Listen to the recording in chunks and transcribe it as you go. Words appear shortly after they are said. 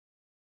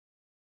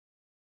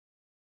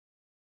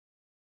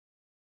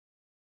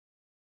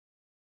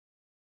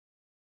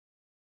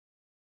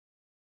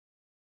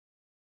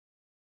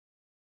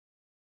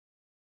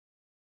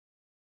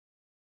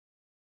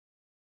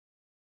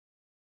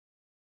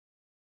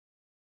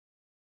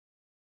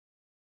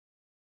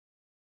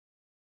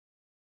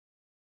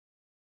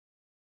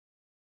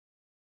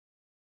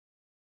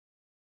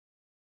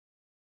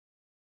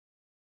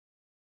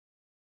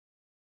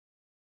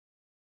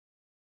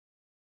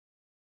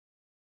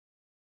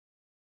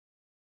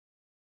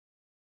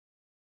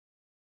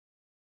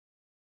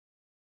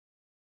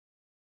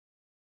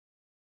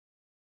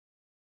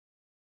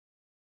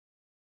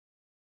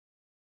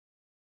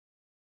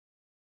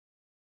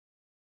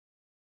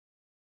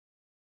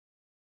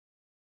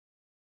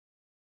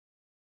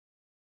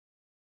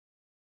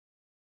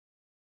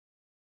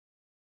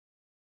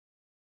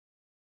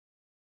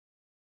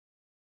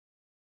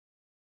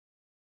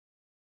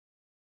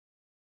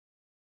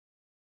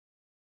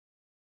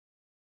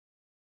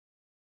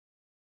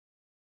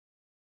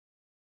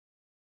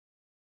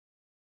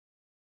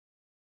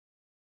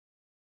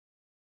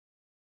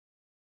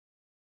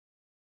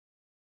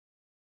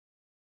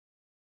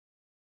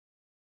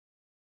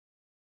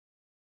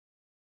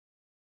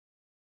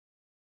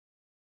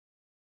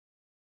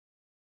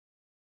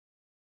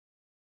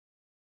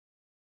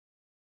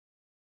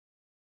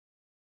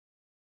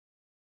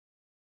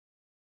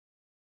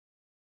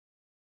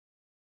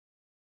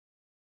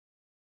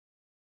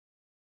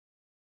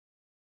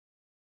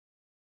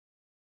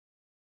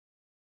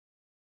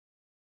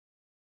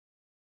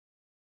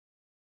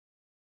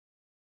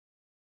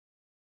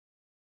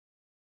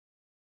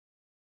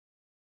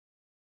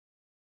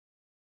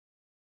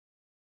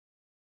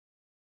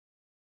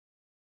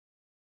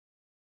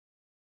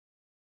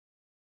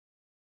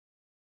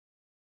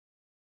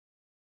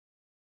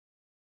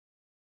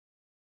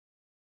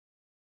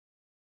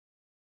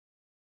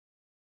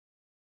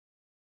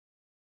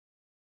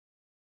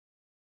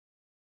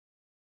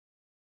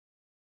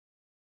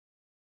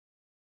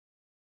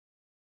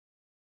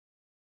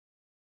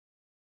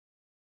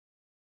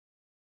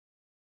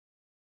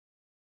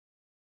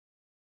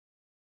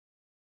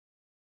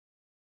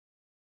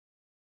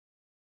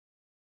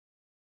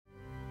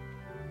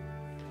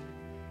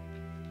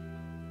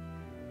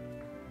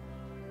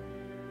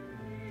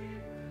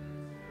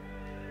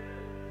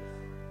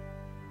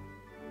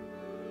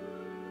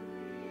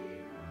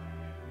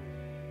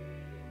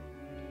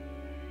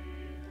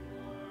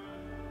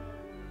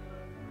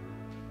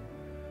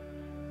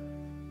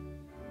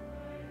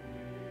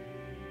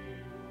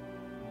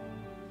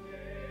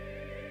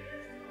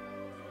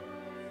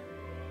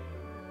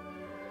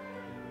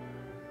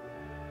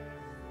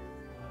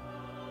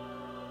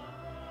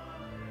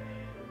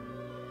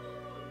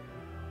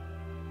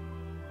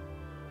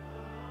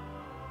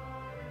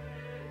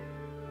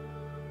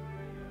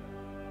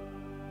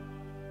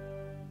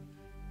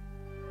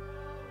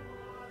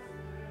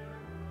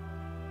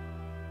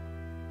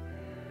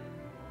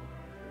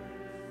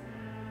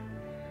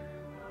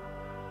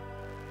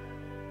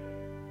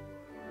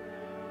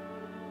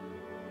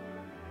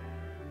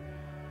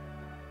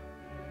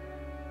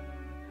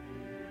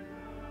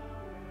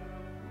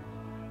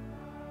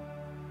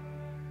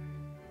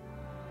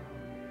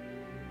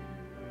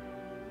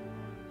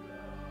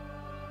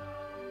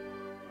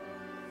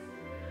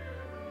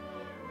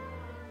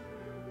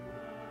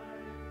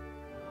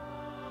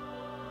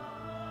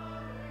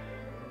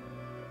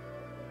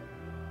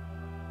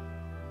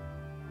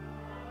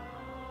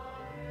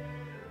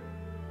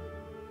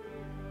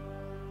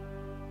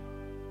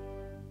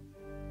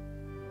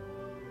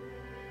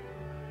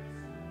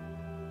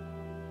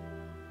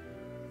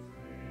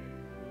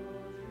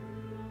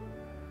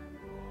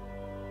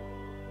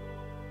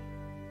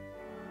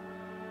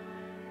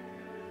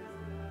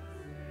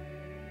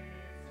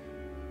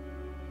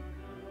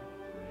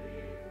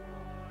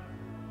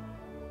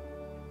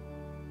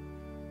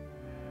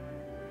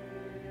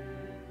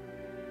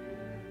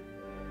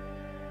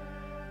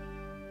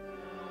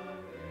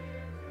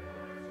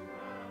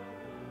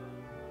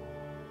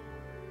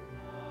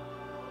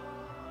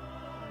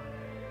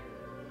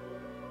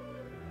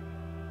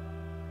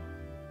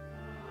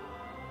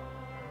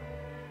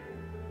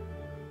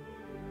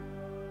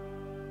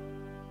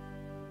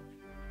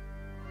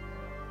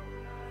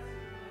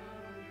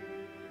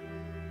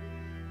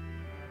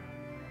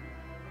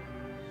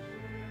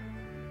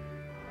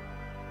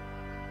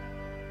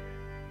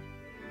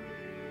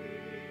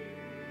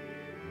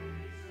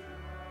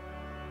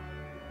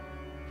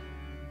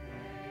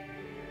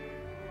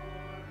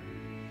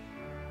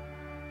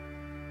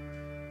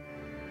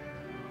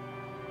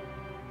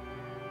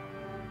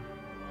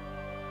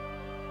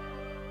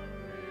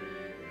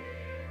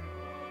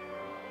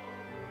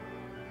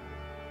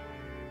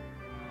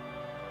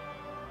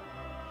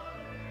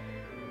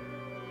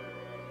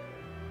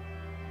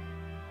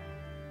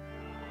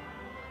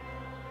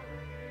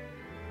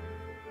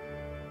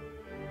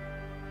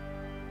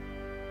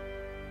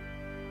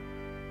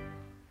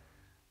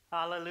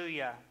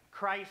Hallelujah.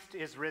 Christ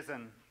is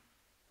risen.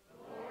 The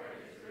Lord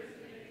is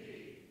risen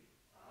indeed.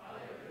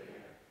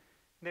 Hallelujah.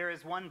 There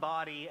is one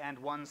body and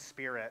one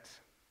spirit.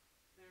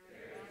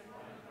 There is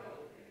one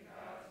hope in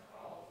God's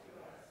call to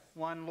us.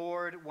 One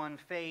Lord, one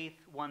faith,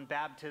 one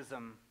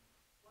baptism.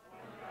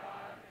 One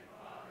God and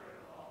Father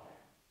of all.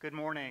 Good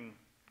morning.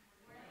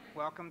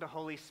 Welcome to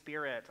Holy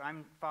Spirit.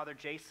 I'm Father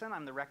Jason.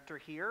 I'm the rector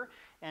here.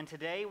 And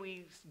today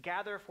we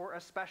gather for a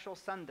special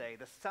Sunday,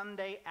 the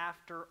Sunday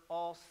after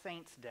All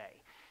Saints'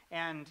 Day.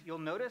 And you'll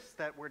notice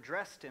that we're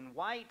dressed in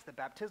white. The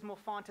baptismal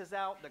font is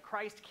out. The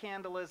Christ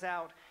candle is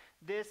out.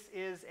 This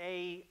is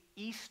a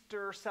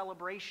Easter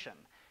celebration.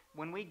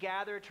 When we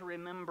gather to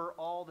remember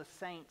all the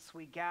saints,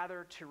 we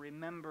gather to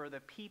remember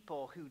the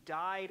people who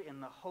died in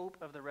the hope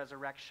of the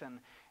resurrection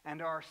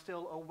and are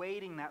still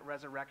awaiting that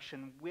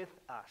resurrection with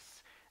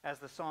us. As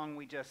the song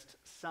we just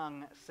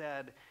sung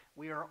said,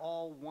 we are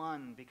all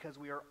one because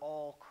we are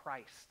all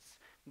Christ's.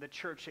 The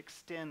church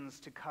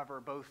extends to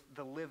cover both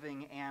the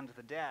living and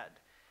the dead.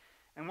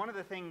 And one of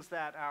the things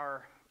that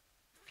our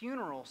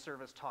funeral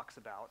service talks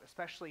about,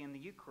 especially in the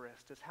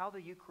Eucharist, is how the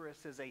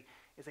Eucharist is a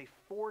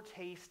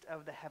foretaste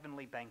of the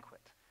heavenly banquet.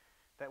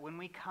 That when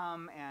we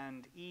come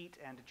and eat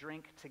and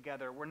drink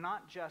together, we're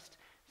not just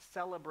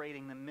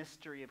celebrating the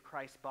mystery of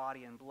Christ's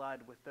body and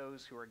blood with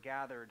those who are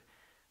gathered,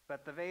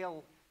 but the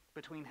veil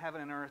between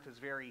heaven and earth is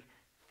very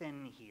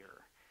thin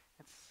here.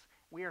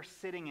 We are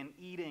sitting and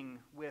eating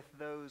with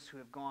those who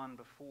have gone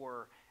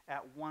before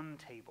at one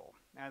table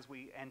as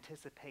we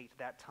anticipate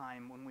that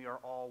time when we are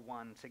all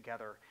one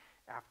together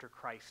after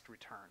Christ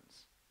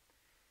returns.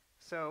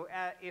 So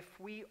if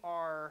we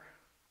are,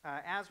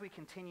 as we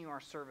continue our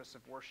service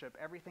of worship,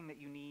 everything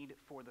that you need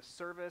for the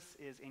service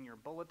is in your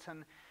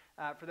bulletin.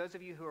 For those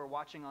of you who are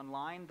watching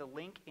online, the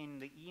link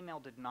in the email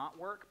did not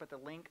work, but the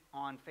link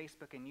on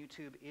Facebook and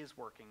YouTube is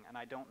working, and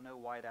I don't know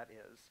why that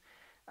is.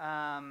 So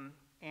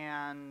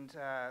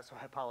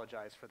I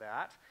apologize for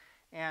that.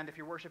 And if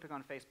you're worshiping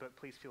on Facebook,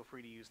 please feel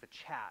free to use the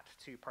chat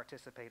to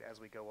participate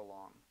as we go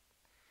along.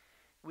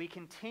 We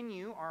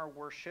continue our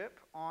worship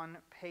on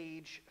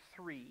page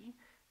 3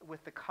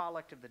 with the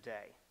collect of the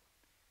day.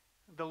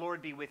 The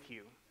Lord be with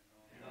you.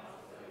 And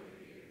also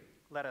with you.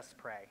 Let us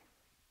pray.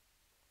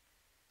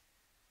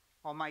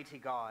 Almighty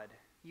God,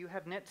 you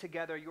have knit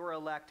together your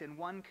elect in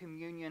one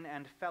communion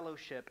and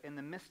fellowship in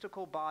the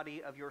mystical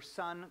body of your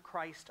Son,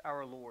 Christ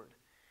our Lord.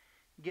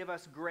 Give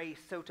us grace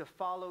so to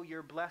follow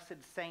your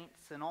blessed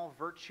saints in all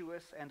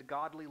virtuous and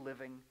godly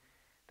living,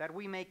 that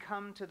we may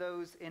come to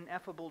those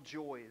ineffable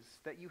joys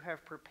that you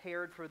have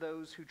prepared for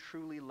those who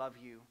truly love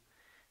you.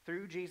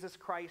 Through Jesus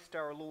Christ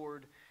our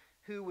Lord,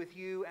 who with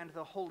you and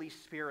the Holy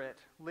Spirit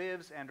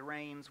lives and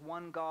reigns,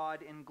 one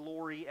God in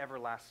glory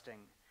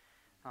everlasting.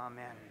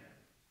 Amen. Amen.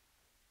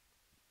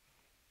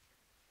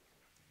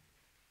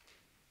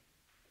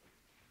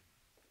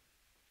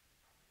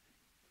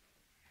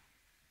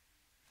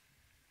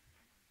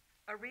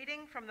 A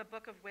reading from the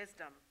Book of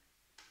Wisdom.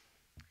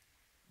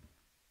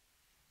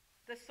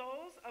 The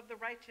souls of the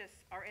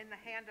righteous are in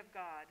the hand of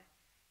God,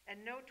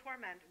 and no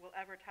torment will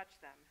ever touch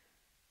them.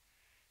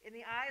 In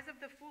the eyes of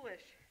the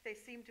foolish, they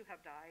seem to have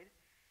died,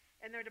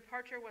 and their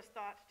departure was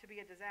thought to be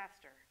a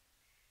disaster,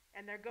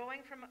 and their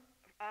going from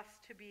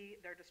us to be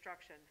their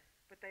destruction,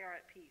 but they are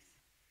at peace.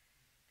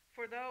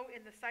 For though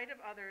in the sight of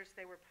others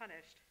they were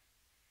punished,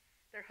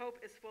 their hope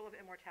is full of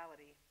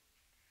immortality.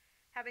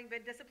 Having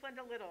been disciplined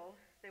a little,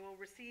 they will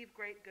receive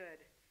great good,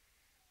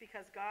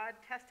 because God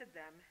tested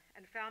them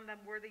and found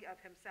them worthy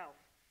of himself.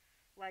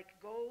 Like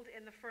gold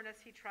in the furnace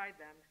he tried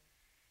them,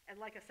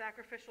 and like a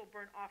sacrificial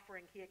burnt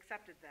offering he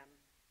accepted them.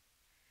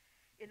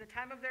 In the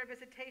time of their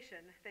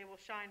visitation they will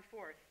shine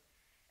forth,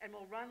 and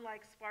will run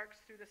like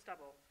sparks through the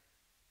stubble.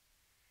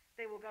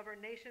 They will govern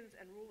nations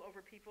and rule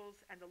over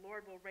peoples, and the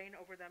Lord will reign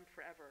over them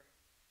forever.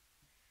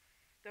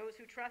 Those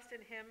who trust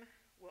in him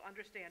will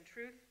understand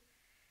truth,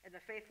 and the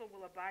faithful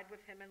will abide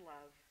with him in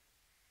love,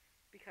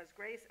 because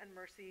grace and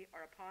mercy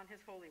are upon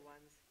his holy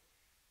ones,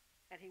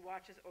 and he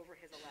watches over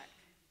his elect.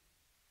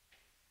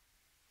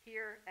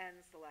 Here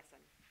ends the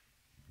lesson.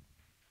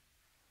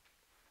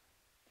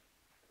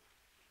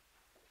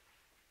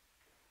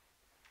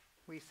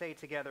 We say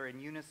together in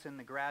unison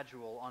the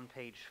gradual on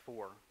page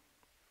 4.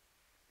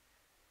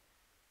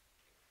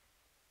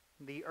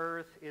 The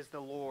earth is the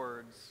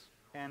Lord's,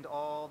 and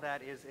all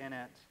that is in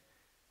it,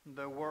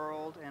 the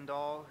world and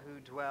all who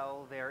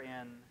dwell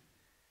therein.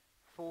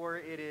 For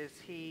it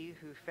is he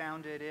who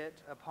founded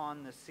it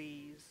upon the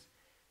seas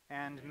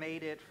and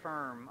made it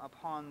firm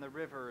upon the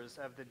rivers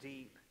of the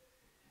deep.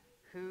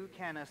 Who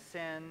can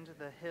ascend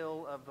the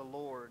hill of the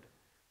Lord,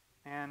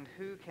 and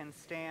who can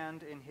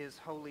stand in his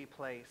holy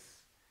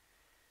place?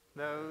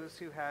 Those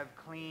who have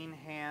clean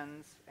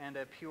hands and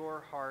a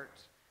pure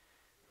heart,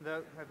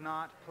 those who have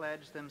not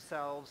pledged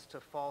themselves to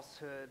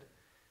falsehood,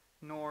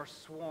 nor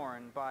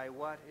sworn by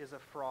what is a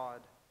fraud.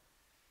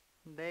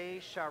 They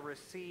shall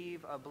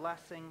receive a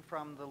blessing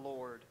from the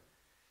Lord,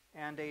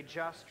 and a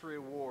just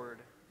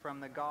reward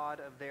from the God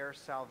of their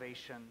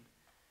salvation.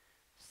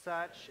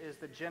 Such is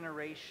the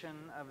generation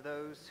of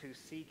those who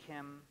seek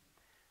him,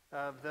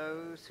 of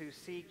those who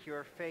seek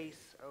your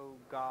face, O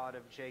God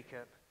of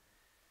Jacob.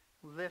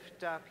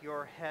 Lift up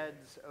your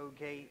heads, O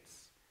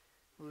gates.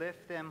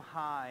 Lift them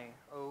high,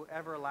 O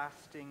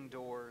everlasting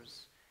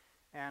doors,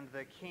 and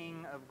the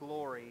King of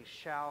glory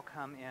shall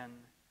come in.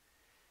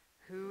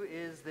 Who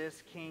is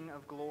this King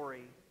of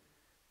glory?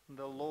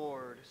 The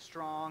Lord,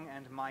 strong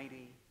and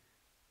mighty,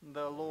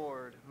 the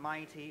Lord,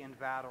 mighty in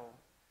battle.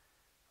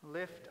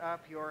 Lift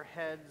up your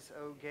heads,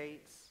 O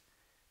gates.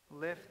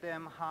 Lift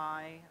them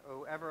high,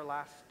 O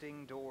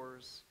everlasting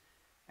doors,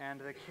 and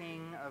the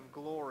King of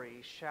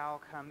glory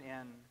shall come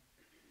in.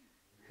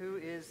 Who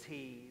is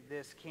he,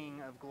 this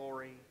King of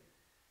glory?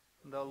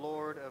 The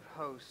Lord of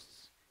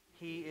hosts.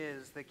 He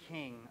is the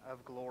King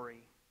of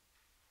glory.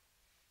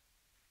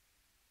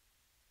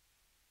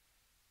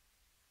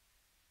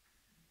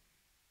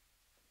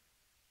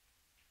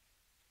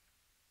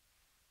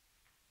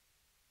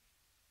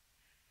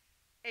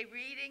 A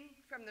reading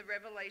from the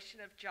Revelation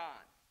of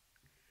John.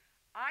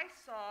 I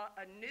saw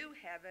a new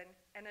heaven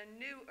and a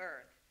new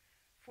earth,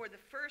 for the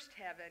first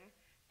heaven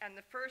and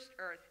the first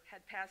earth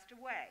had passed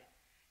away,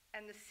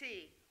 and the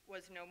sea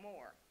was no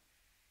more.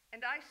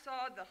 And I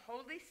saw the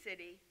holy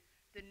city,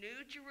 the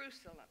new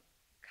Jerusalem,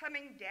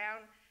 coming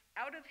down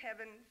out of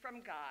heaven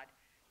from God,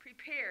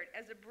 prepared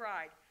as a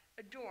bride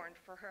adorned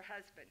for her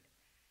husband.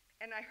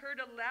 And I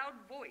heard a loud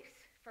voice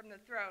from the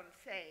throne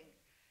saying,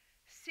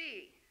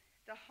 "See,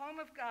 the home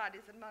of God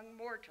is among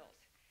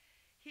mortals.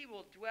 He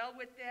will dwell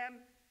with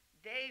them.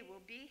 They will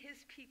be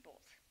his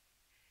peoples.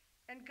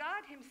 And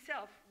God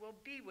himself will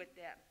be with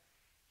them.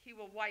 He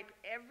will wipe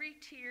every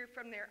tear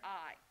from their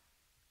eye.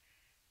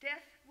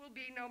 Death will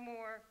be no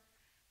more.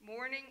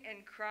 Mourning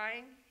and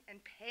crying and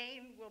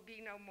pain will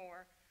be no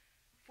more,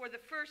 for the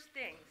first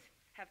things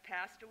have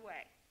passed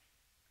away."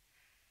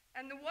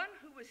 And the one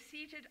who was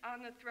seated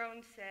on the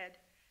throne said,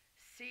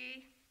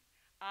 "See,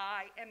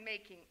 I am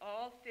making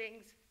all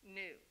things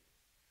new."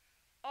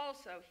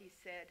 Also, he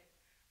said,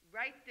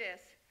 "Write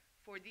this,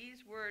 for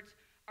these words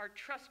are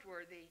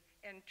trustworthy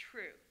and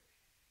true."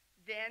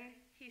 Then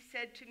he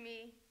said to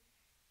me,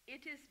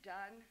 "It is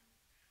done.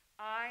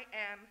 I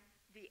am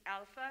the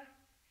Alpha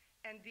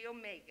and the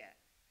Omega,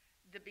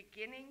 the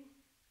beginning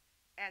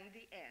and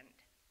the end."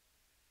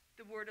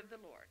 The word of the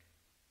Lord.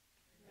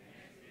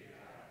 Thanks be to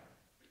God.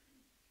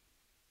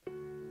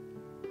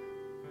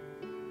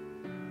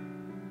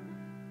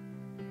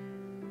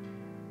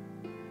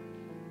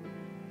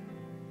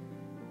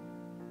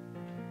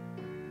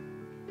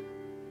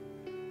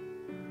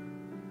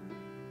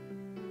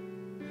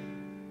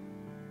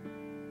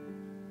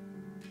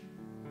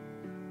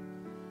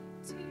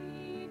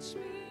 Teach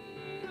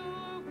me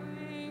your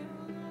way, O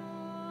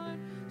Lord.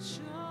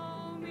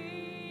 Show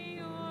me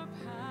your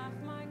path,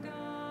 my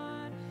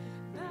God,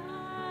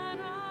 that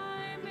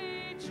I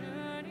may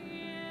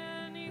journey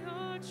in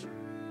your truth.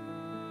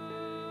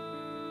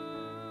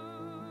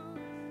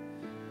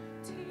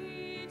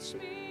 Teach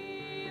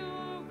me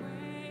your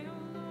way, O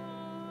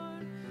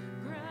Lord.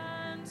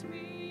 Grant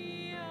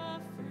me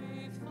a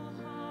faithful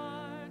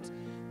heart,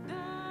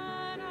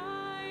 that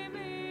I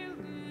may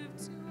live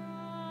to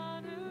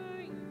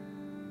honor you.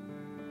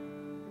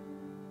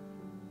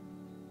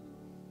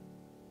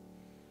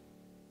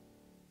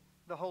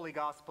 The Holy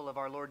Gospel of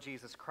our Lord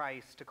Jesus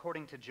Christ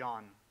according to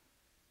John.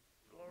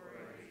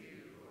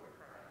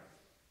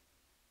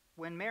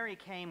 When Mary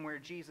came where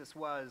Jesus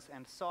was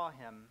and saw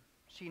him,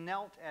 she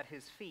knelt at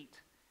his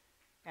feet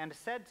and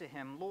said to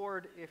him,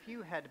 "Lord, if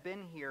you had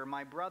been here,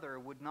 my brother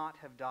would not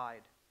have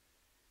died."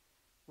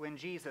 When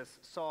Jesus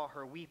saw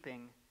her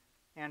weeping,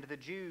 and the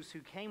Jews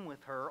who came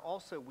with her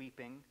also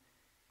weeping,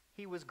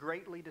 he was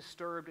greatly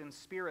disturbed in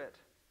spirit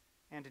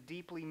and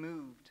deeply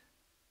moved.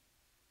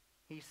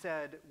 He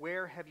said,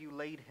 "Where have you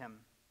laid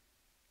him?"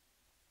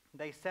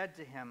 They said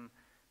to him,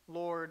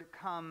 "Lord,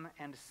 come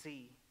and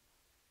see."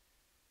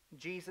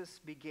 Jesus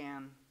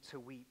began to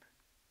weep.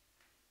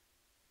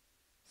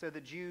 So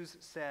the Jews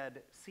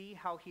said, "See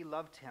how he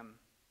loved him."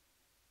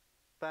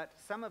 But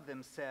some of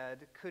them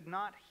said, "Could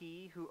not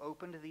he who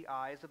opened the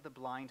eyes of the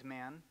blind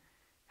man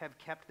have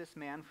kept this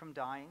man from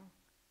dying?"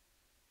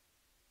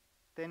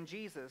 Then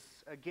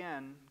Jesus,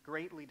 again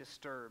greatly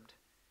disturbed,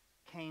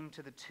 came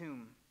to the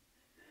tomb.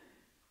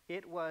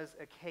 It was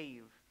a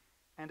cave,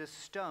 and a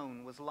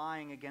stone was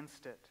lying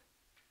against it.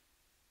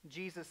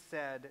 Jesus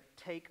said,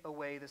 "Take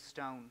away the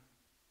stone."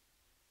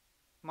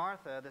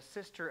 Martha, the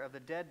sister of the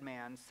dead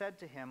man, said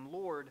to him,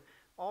 "Lord,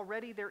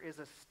 already there is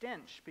a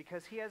stench,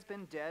 because he has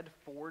been dead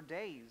 4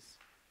 days."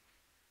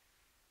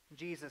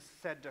 Jesus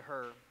said to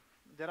her,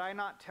 "Did I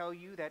not tell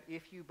you that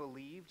if you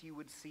believed, you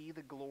would see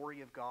the glory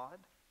of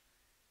God?"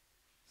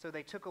 So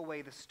they took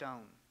away the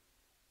stone.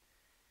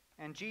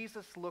 And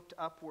Jesus looked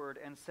upward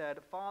and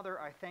said, "Father,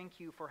 I thank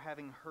you for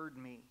having heard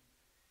me.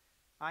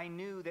 I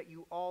knew that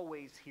you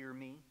always hear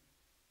me,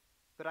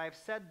 but I have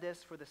said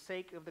this for the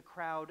sake of the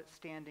crowd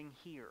standing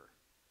here,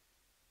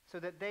 so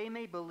that they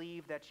may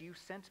believe that you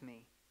sent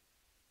me."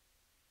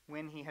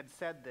 When he had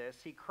said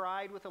this, he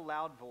cried with a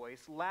loud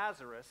voice,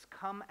 "Lazarus,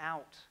 come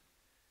out."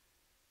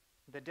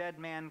 The dead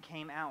man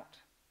came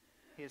out,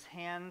 his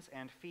hands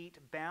and feet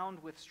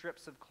bound with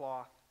strips of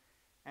cloth,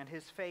 and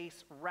his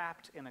face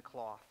wrapped in a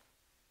cloth.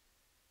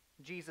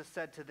 Jesus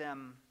said to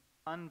them,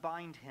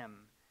 "Unbind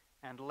him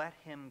and let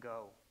him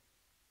go."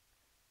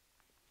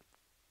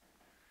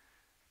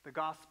 The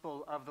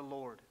Gospel of the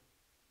Lord.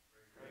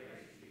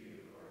 Praise to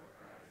you, Lord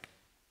Christ.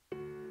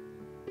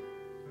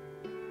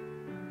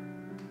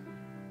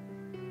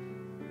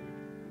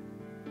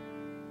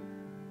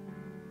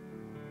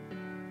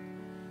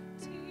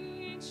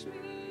 Teach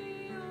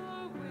me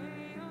your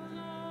way, O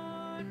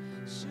Lord.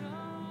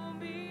 Show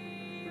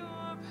me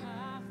your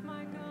path,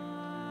 my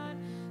God,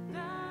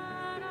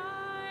 that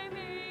I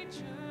may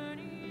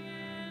journey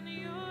in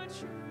your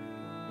truth.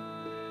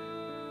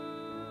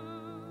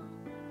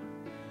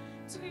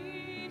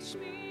 Teach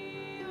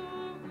me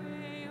your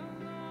way, O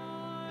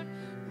Lord.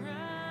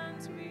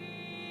 Grant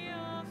me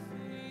a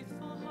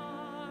faithful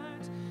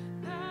heart,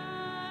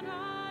 that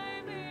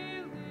I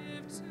may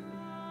live to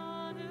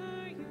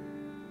honor you.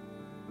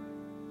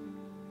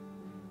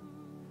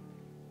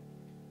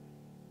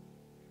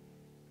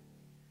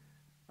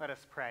 Let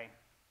us pray.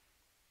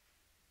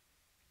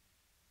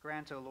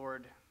 Grant, O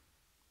Lord,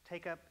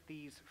 take up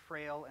these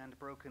frail and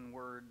broken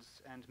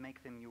words and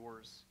make them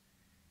yours,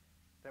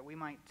 that we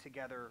might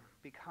together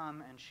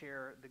become and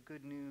share the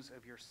good news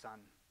of your Son.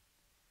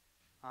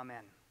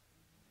 Amen.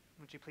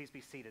 Would you please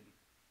be seated?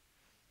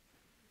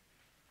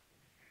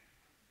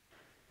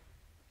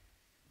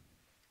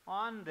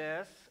 On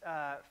this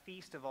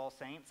Feast of All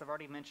Saints, I've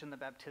already mentioned the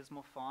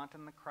baptismal font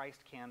and the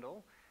Christ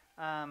candle.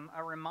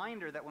 A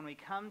reminder that when we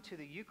come to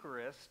the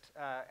Eucharist,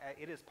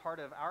 it is part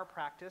of our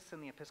practice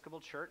in the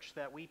Episcopal Church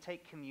that we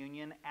take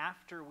communion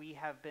after we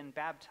have been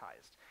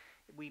baptized.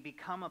 We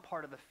become a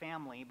part of the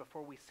family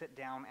before we sit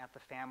down at the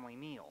family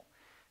meal.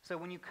 So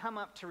when you come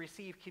up to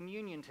receive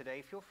communion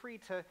today, feel free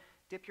to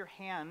dip your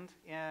hand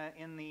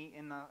in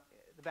the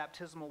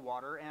baptismal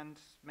water and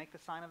make the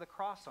sign of the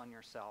cross on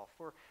yourself,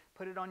 or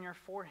put it on your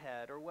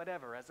forehead, or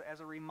whatever, as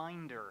a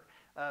reminder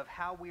of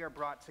how we are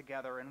brought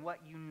together and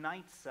what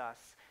unites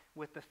us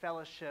with the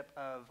fellowship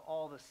of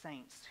all the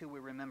saints who we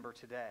remember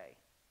today.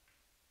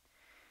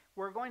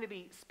 We're going to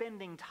be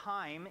spending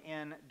time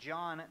in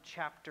John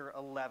chapter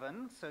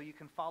 11, so you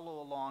can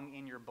follow along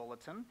in your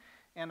bulletin.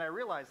 And I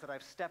realize that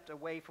I've stepped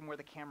away from where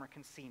the camera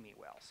can see me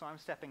well, so I'm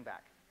stepping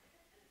back.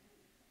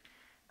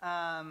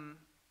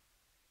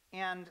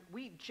 And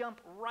we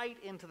jump right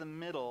into the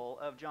middle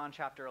of John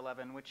chapter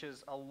 11, which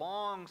is a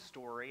long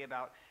story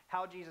about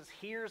how Jesus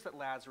hears that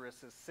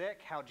Lazarus is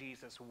sick, how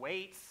Jesus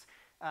waits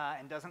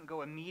and doesn't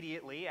go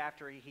immediately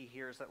after he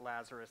hears that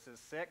Lazarus is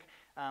sick,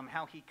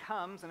 how he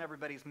comes and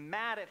everybody's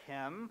mad at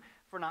him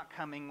for not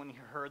coming when he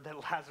heard that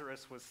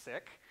Lazarus was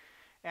sick.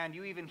 And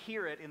you even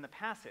hear it in the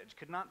passage.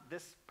 Could not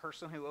this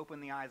person who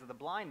opened the eyes of the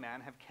blind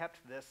man have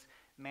kept this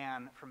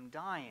man from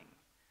dying?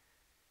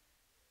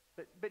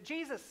 But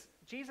Jesus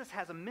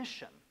has a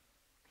mission.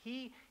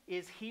 He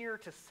is here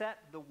to set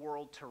the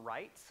world to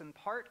rights, and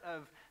part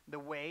of the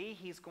way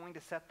he's going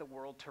to set the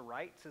world to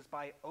rights is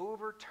by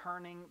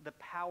overturning the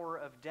power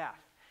of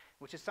death,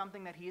 which is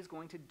something that he is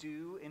going to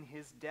do in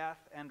his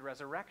death and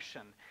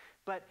resurrection.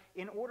 But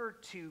in order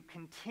to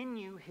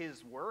continue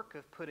his work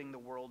of putting the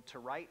world to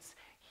rights,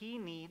 he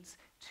needs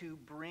to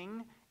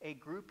bring a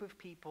group of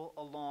people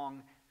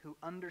along who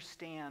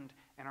understand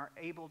and are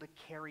able to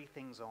carry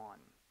things on.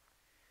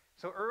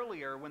 So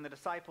earlier, when the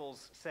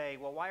disciples say,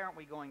 "Well, why aren't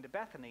we going to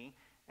Bethany?"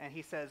 And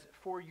he says,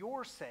 "For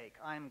your sake,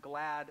 I'm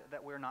glad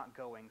that we're not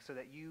going, so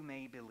that you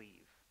may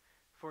believe."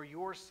 For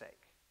your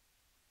sake.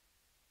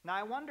 Now,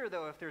 I wonder,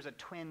 though, if there's a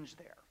twinge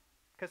there.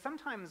 Because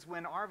sometimes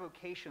when our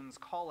vocations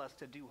call us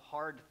to do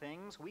hard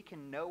things, we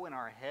can know in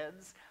our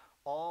heads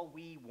all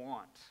we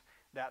want,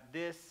 that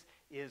this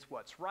is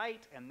what's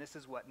right and this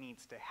is what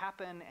needs to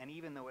happen, and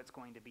even though it's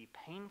going to be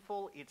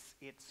painful,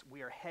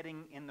 we are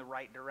heading in the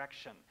right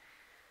direction.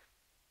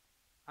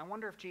 I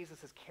wonder if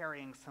Jesus is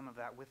carrying some of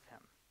that with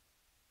him.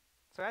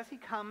 So as he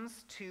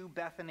comes to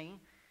Bethany,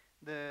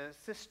 the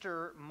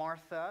sister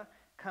Martha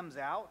comes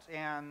out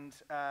and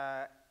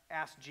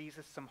asks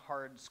Jesus some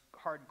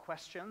hard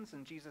questions.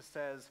 And Jesus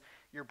says,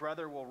 "Your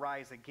brother will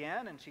rise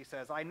again." And she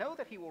says, "I know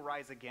that he will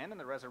rise again in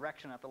the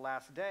resurrection at the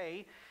last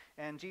day."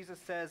 And Jesus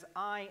says,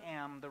 "I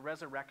am the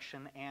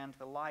resurrection and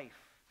the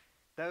life.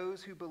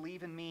 Those who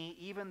believe in me,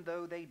 even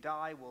though they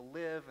die, will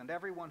live, and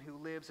everyone who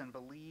lives and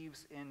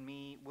believes in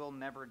me will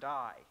never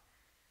die.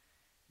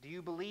 Do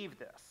you believe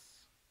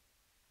this?"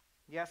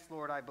 "Yes,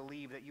 Lord, I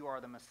believe that you are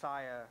the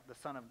Messiah, the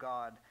Son of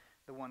God,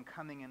 the one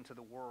coming into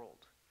the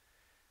world."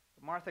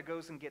 Martha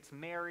goes and gets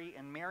Mary,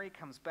 and Mary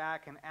comes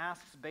back and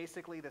asks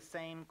basically the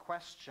same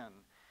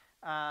question.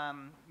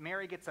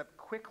 Mary gets up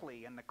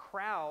quickly, and the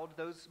crowd,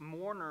 those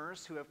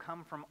mourners who have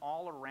come from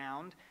all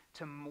around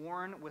to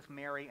mourn with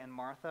Mary and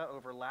Martha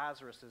over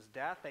Lazarus'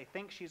 death, they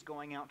think she's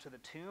going out to the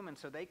tomb, and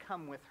so they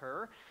come with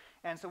her.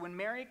 And so when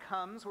Mary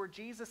comes where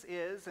Jesus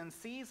is and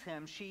sees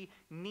him, she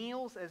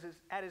kneels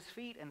at his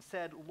feet and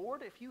said,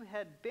 "Lord, if you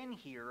had been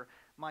here,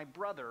 my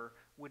brother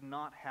would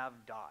not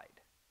have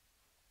died."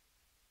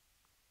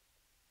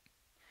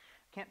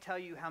 I can't tell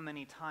you how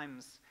many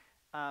times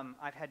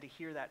I've had to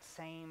hear that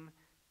same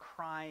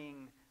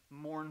crying,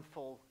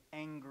 mournful,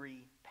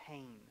 angry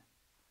pain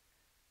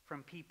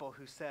from people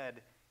who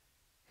said,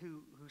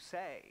 who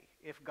say,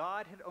 if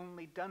God had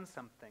only done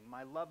something,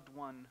 my loved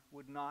one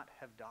would not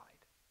have died.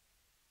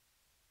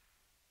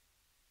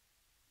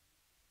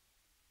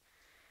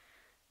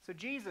 So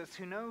Jesus,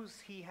 who knows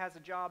he has a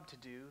job to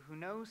do, who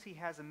knows he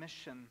has a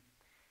mission,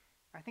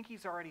 I think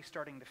he's already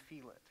starting to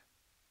feel it.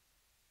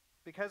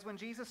 Because when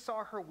Jesus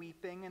saw her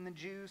weeping and the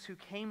Jews who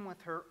came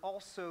with her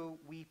also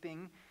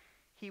weeping,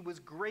 he was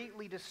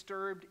greatly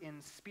disturbed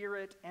in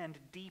spirit and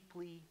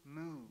deeply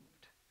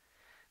moved.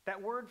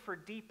 That word for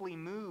deeply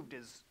moved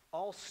is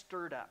all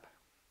stirred up.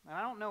 And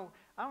I don't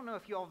know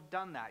if you all have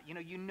done that.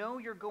 You know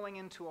you're going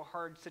into a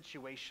hard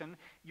situation.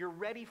 You're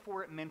ready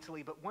for it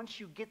mentally, but once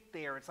you get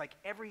there, it's like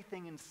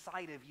everything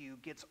inside of you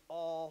gets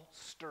all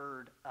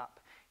stirred up.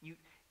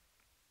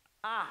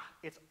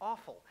 It's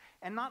awful.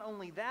 And not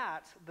only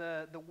that,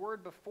 the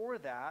word before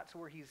that,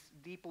 where he's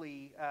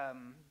deeply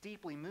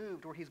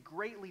moved, where he's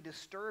greatly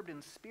disturbed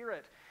in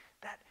spirit,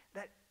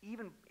 that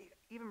even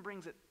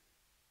brings it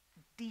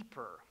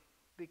deeper,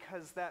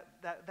 because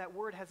that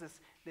word has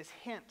this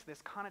hint,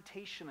 this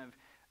connotation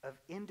of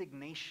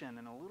indignation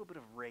and a little bit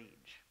of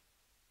rage.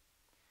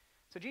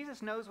 So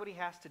Jesus knows what he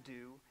has to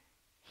do.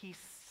 He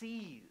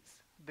sees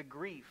the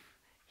grief.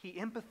 He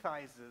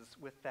empathizes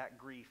with that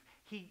grief.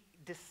 He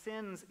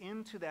descends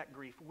into that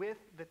grief with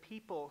the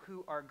people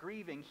who are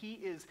grieving. He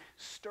is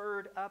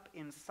stirred up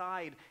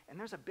inside, and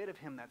there's a bit of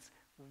him that's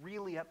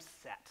really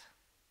upset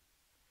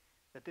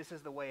that this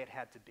is the way it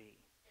had to be.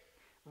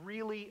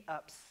 Really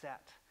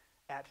upset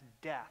at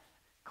death,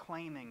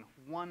 claiming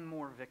one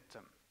more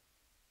victim.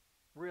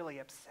 Really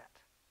upset.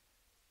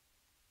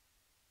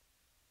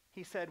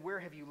 He said,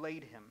 "Where have you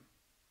laid him?"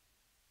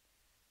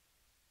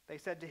 They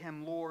said to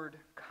him, "Lord,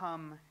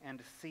 come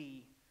and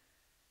see."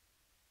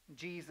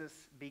 Jesus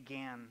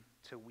began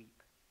to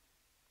weep.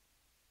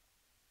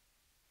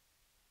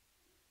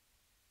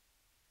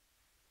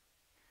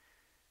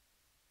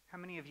 How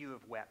many of you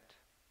have wept?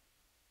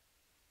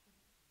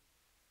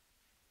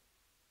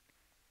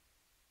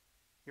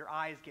 Your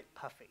eyes get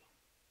puffy.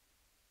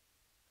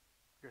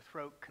 Your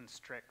throat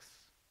constricts.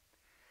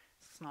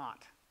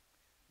 Snot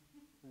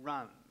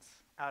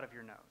runs out of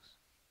your nose.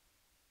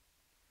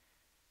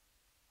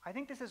 I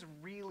think this is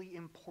really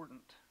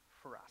important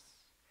for us.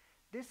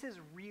 This is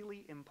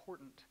really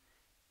important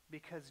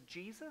because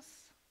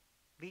Jesus,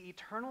 the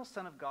eternal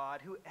Son of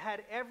God, who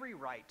had every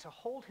right to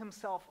hold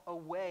himself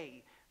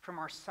away from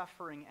our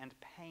suffering and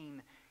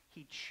pain,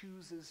 he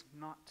chooses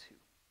not to.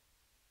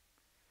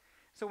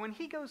 So when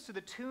he goes to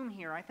the tomb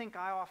here, I think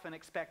I often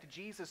expect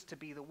Jesus to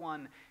be the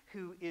one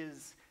who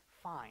is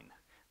fine,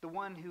 the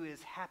one who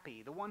is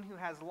happy, the one who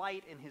has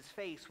light in his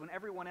face when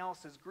everyone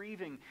else is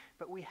grieving.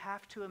 But we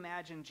have to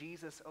imagine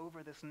Jesus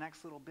over this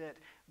next little bit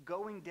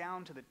going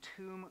down to the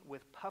tomb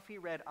with puffy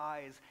red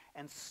eyes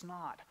and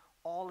snot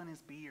all in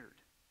his beard.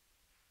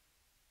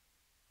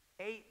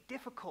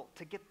 Difficult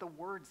to get the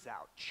words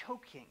out,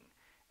 choking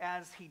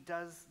as he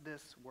does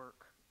this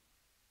work.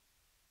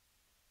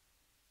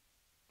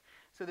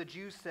 So the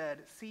Jews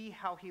said, "See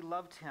how he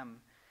loved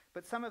him."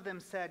 But some of them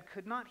said,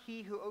 "Could not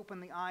he who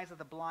opened the eyes of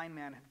the blind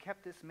man have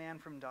kept this man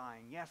from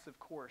dying?" Yes, of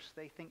course,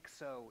 they think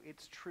so.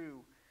 It's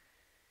true.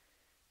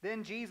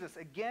 Then Jesus,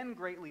 again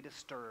greatly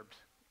disturbed,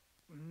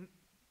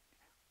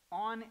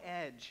 on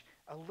edge,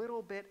 a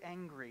little bit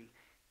angry,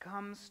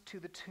 comes to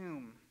the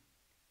tomb.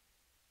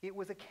 It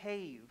was a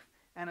cave,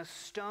 and a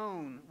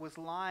stone was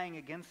lying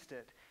against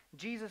it.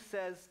 Jesus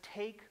says,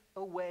 "Take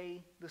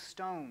away the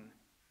stone."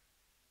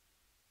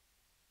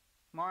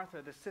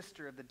 Martha, the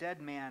sister of the dead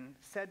man,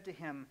 said to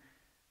him,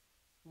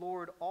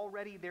 "Lord,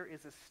 already there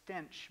is a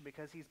stench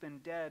because he's been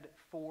dead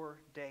 4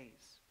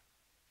 days."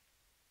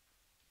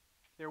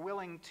 They're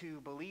willing to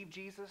believe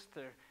Jesus.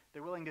 They're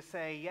willing to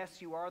say,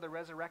 "Yes, you are the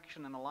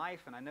resurrection and the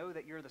life, and I know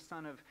that you're the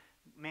Son of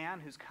Man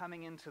who's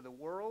coming into the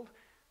world,"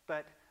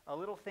 but a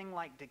little thing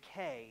like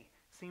decay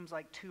seems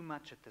like too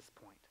much at this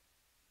point.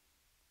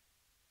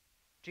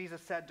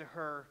 Jesus said to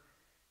her,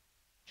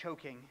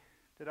 choking,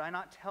 "Did I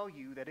not tell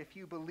you that if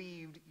you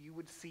believed, you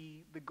would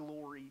see the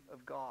glory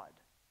of God?"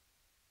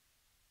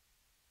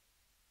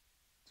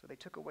 So they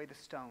took away the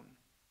stone.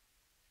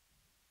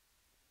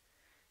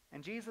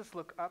 And Jesus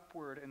looked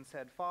upward and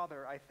said,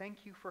 "Father, I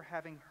thank you for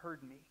having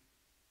heard me.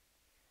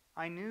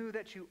 I knew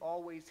that you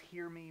always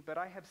hear me, but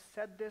I have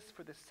said this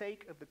for the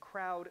sake of the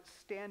crowd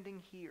standing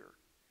here,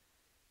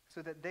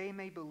 so that they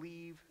may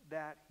believe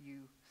that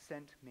you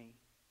sent me."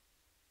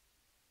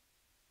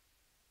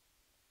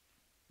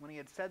 When he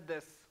had said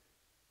this,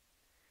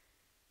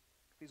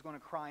 he's going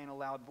to cry in a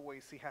loud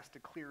voice. He has to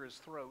clear his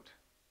throat.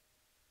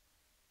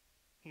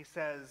 He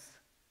says,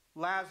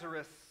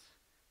 "Lazarus,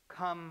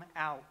 come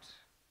out."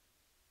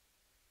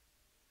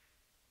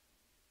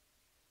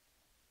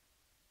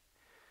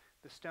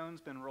 The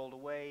stone's been rolled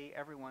away.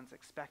 Everyone's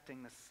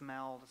expecting the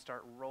smell to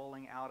start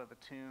rolling out of the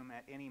tomb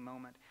at any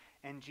moment.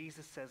 And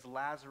Jesus says,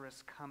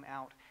 "Lazarus, come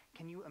out."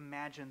 Can you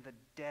imagine the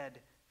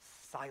dead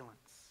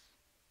silence?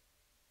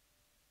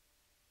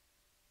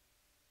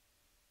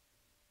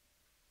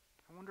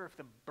 I wonder if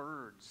the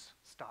birds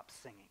stop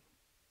singing.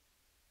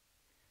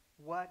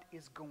 What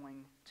is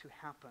going to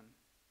happen?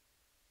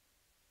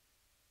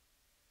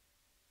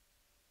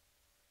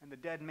 And the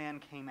dead man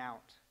came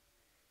out,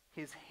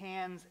 his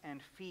hands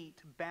and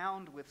feet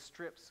bound with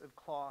strips of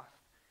cloth,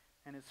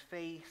 and his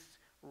face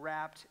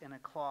wrapped in a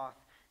cloth.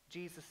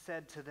 Jesus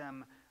said to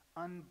them,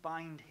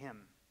 "Unbind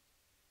him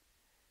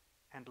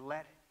and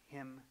let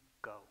him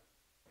go."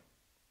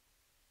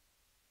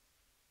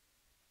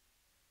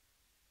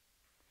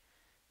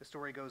 The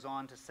story goes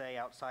on to say,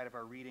 outside of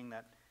our reading,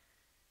 that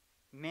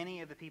many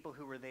of the people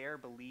who were there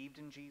believed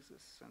in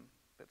Jesus,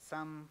 but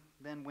some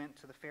then went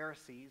to the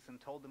Pharisees and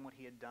told them what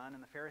he had done.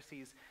 And the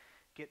Pharisees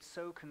get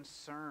so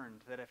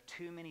concerned that if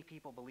too many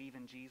people believe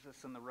in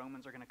Jesus, then the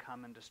Romans are going to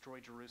come and destroy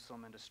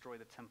Jerusalem and destroy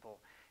the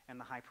temple. And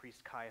the high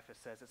priest Caiaphas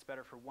says it's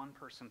better for one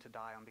person to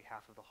die on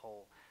behalf of the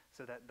whole,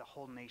 so that the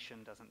whole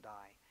nation doesn't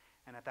die.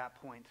 And at that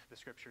point, the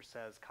scripture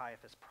says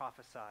Caiaphas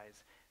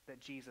prophesies that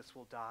Jesus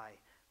will die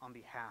on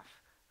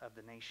behalf of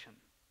the nation.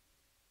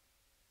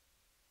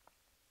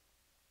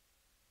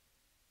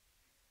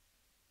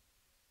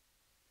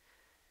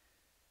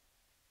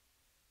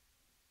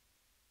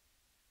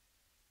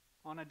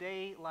 On a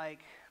day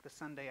like the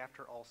Sunday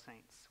after All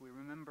Saints, we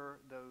remember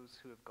those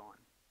who have gone.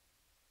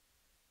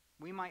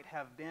 We might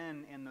have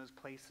been in those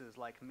places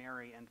like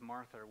Mary and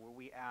Martha, where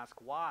we ask,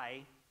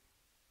 why?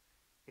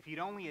 If you'd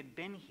only had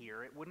been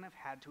here, it wouldn't have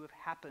had to have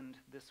happened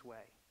this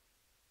way.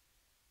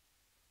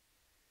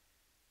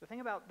 The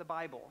thing about the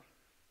Bible,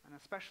 and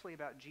especially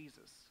about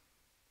Jesus,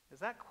 is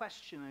that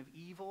question of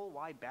evil,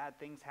 why bad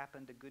things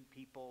happen to good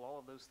people, all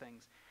of those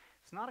things,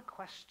 it's not a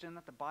question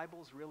that the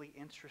Bible's really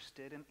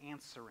interested in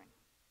answering.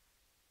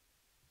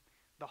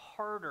 The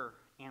harder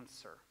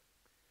answer,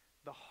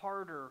 the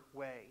harder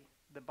way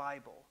the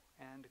Bible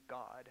and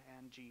God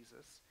and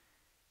Jesus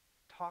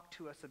talk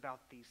to us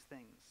about these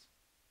things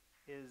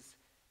is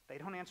they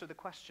don't answer the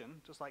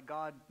question, just like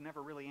God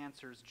never really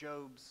answers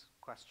Job's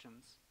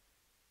questions.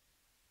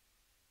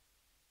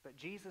 But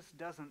Jesus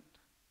doesn't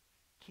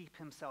keep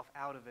himself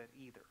out of it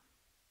either.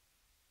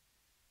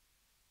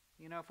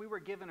 You know, if we were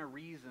given a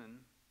reason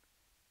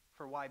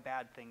for why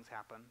bad things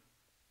happen,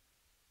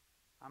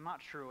 I'm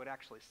not sure it would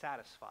actually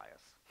satisfy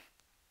us.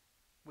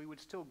 We would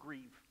still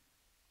grieve.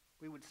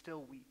 We would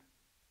still weep.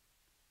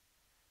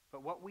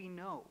 But what we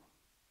know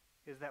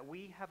is that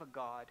we have a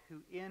God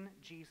who in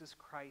Jesus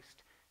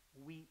Christ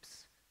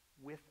weeps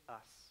with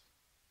us,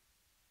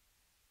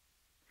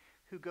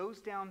 who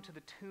goes down to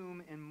the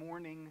tomb in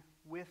mourning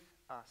with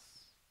us,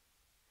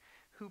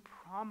 who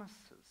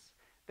promises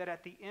that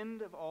at the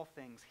end of all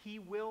things, he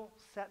will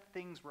set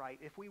things right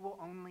if we will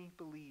only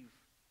believe.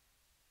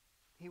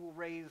 He will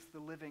raise the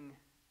living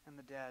and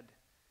the dead,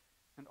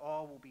 and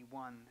all will be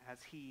one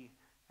as he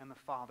and the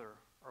Father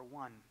are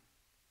one.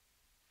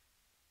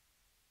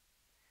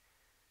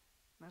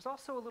 There's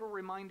also a little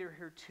reminder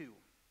here too.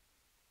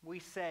 We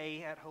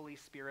say at Holy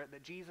Spirit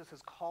that Jesus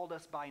has called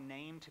us by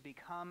name to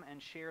become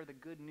and share the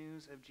good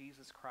news of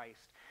Jesus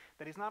Christ.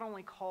 That he's not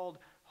only called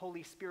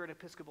Holy Spirit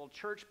Episcopal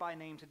Church by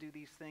name to do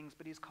these things,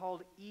 but he's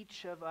called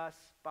each of us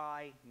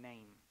by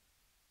name.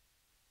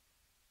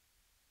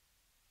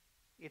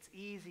 It's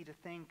easy to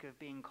think of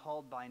being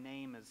called by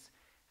name as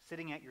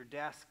sitting at your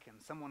desk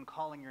and someone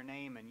calling your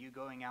name and you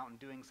going out and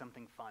doing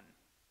something fun.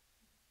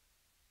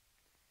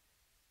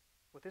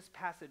 What this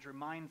passage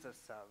reminds us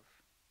of,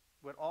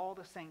 what all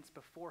the saints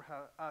before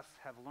us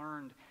have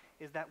learned,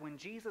 is that when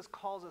Jesus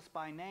calls us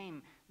by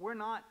name, we're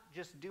not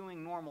just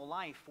doing normal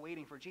life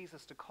waiting for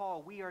Jesus to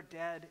call. We are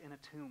dead in a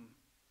tomb.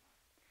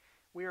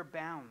 We are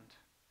bound,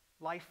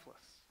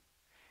 lifeless.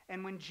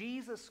 And when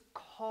Jesus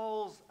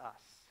calls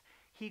us,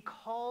 he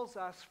calls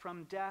us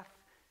from death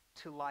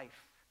to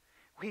life.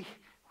 We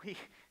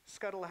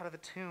scuttle out of the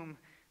tomb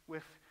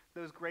with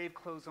those grave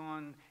clothes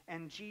on,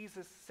 and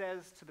Jesus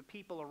says to the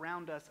people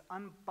around us,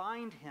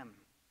 unbind him,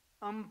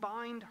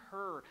 unbind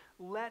her,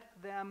 let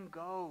them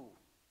go.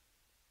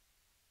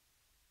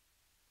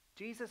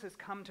 Jesus has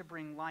come to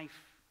bring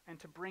life and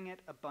to bring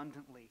it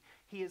abundantly.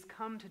 He has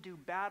come to do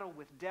battle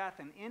with death,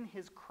 and in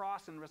his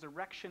cross and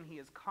resurrection he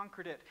has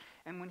conquered it.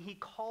 And when he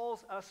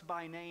calls us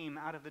by name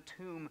out of the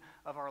tomb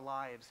of our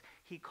lives,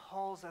 he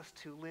calls us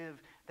to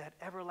live that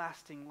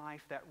everlasting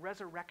life, that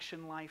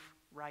resurrection life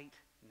right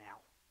now.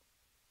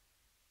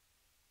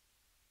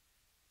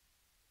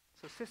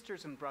 So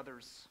sisters and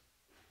brothers,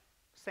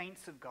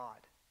 saints of God,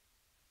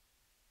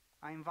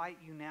 I invite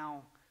you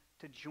now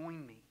to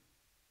join me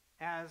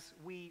as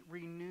we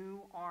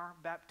renew our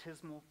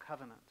baptismal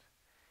covenant,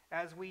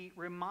 as we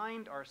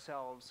remind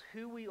ourselves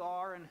who we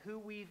are and who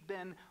we've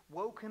been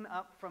woken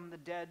up from the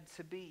dead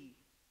to be,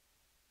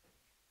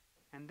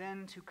 and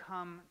then to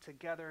come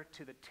together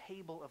to the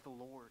table of the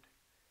Lord,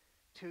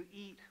 to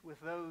eat with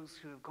those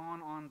who have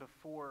gone on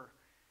before,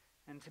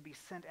 and to be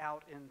sent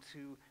out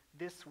into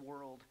this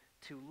world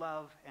to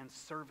love and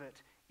serve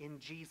it in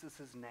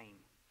Jesus' name.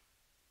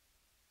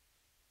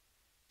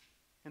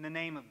 In the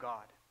name of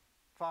God,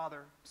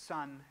 Father,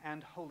 Son,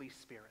 and Holy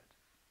Spirit.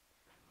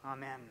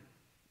 Amen.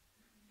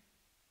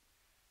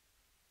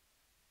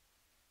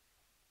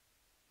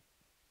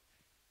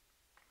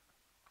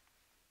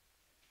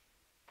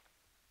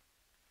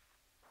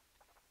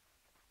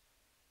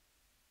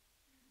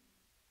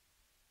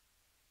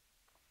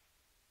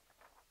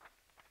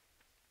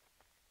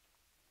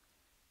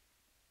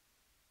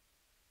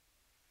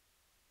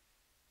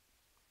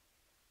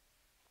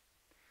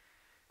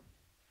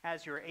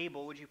 As you're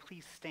able, would you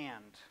please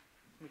stand?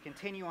 We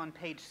continue on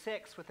page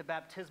 6 with the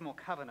baptismal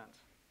covenant.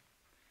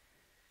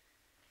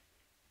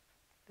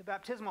 The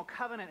baptismal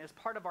covenant is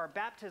part of our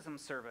baptism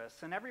service,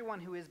 and everyone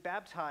who is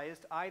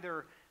baptized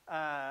either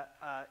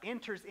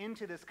enters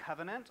into this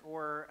covenant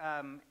or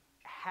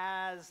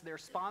has their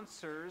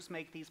sponsors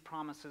make these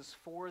promises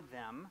for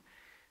them.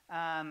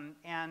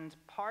 And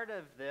part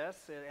of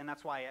this, and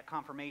that's why at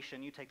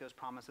confirmation you take those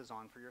promises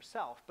on for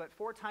yourself, but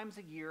 4 times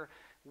a year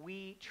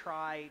we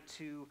try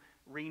to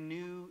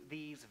renew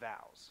these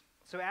vows.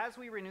 So as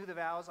we renew the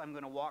vows, I'm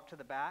going to walk to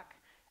the back.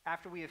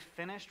 After we have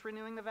finished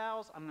renewing the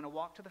vows, I'm going to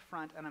walk to the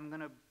front and I'm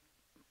going to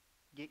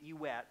get you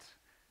wet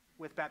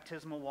with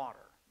baptismal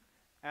water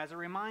as a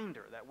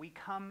reminder that we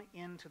come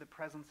into the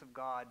presence of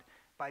God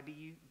by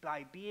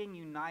being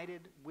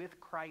united with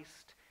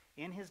Christ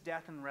in his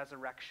death and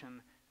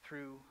resurrection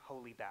through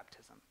holy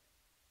baptism.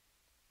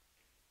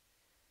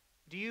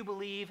 Do you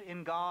believe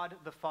in God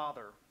the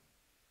Father?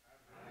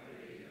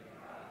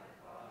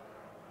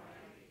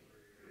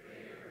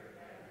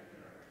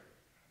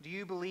 Do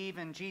you believe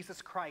in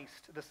Jesus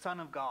Christ, the Son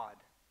of God?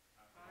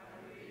 I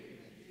believe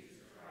in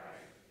Jesus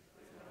Christ,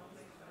 the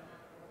only Son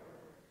of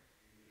God.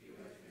 He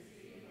was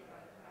conceived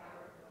by the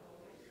power of the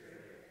Holy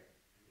Spirit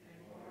and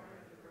born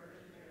of the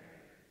Virgin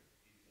Mary.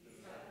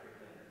 He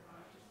suffered under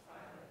Pontius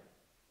Pilate,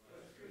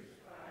 was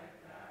crucified,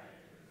 died,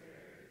 and was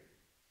buried.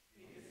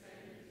 He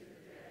descended to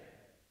the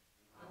dead.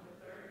 On the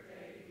 3rd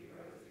day he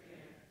rose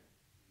again.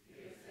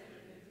 He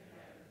ascended into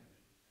heaven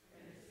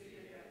and is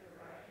seated at the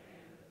right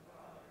hand of the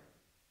Father.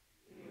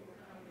 He will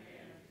come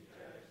again to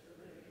judge the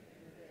living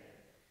and the dead.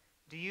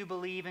 Do you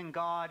believe in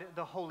God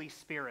the Holy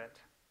Spirit?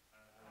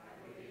 I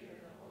believe in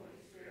the Holy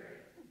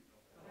Spirit,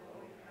 the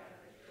Holy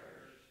Catholic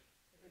Church,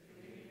 the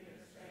communion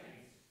of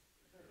saints,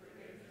 the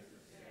forgiveness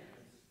of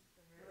sins,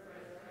 the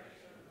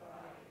resurrection of the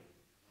body,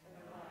 and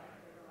the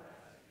life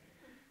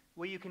everlasting.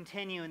 Will you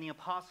continue in the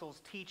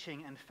apostles'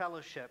 teaching and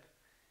fellowship,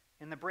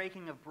 in the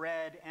breaking of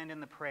bread and in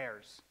the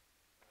prayers?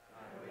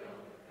 I will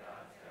with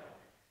God's help.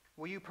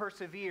 Will you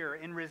persevere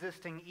in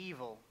resisting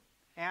evil,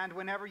 and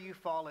whenever you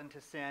fall into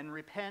sin,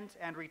 repent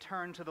and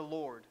return to the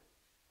Lord?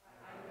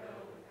 I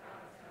will with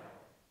God's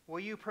help. Will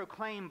you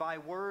proclaim by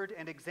word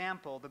and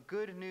example the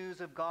good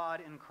news of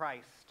God in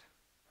Christ?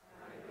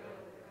 I will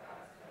with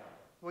God's help.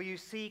 Will you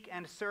seek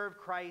and serve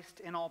Christ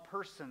in all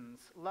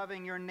persons,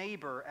 loving your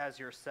neighbor as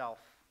yourself?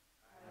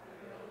 I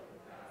will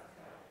with God's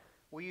help.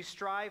 Will you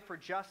strive for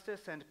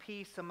justice and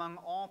peace among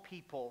all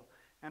people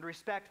and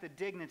respect the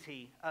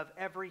dignity of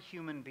every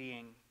human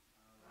being?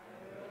 I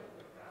will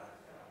with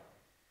God's help.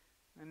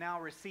 And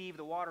now receive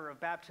the water of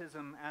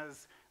baptism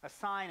as a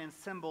sign and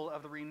symbol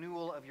of the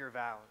renewal of your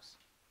vows.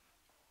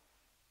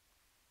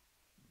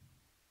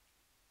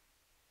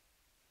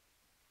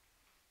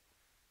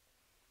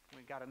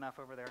 We got enough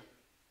over there?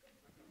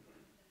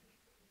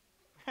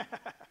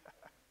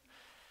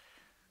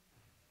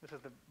 This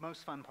is the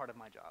most fun part of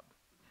my job.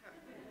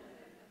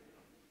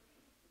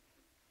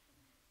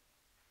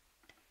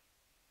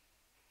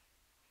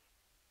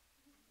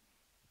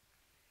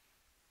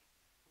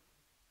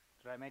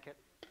 Did I make it?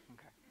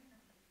 Okay.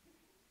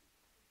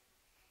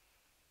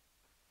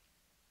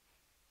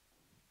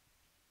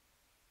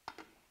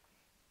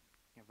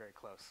 You're very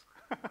close.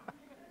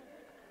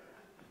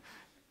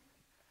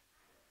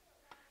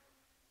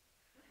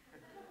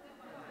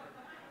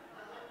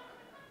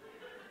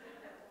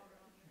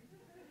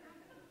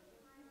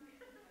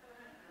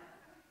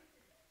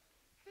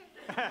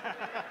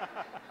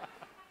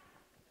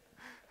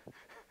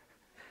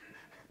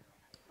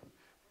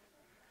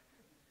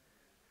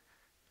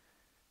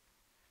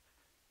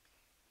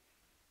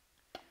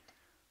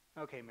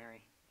 Okay,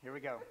 Mary, here we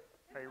go.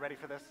 Are you ready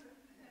for this?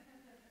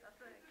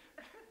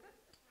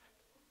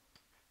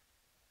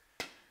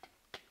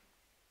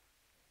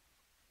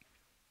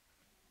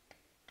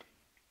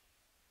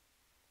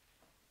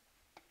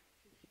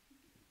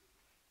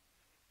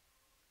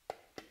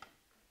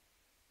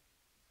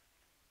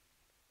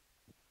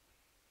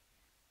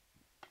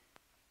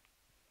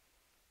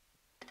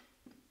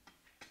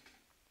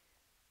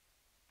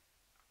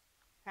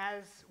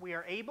 As we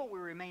are able, we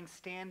remain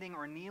standing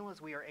or kneel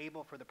as we are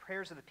able for the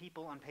prayers of the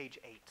people on page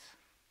 8.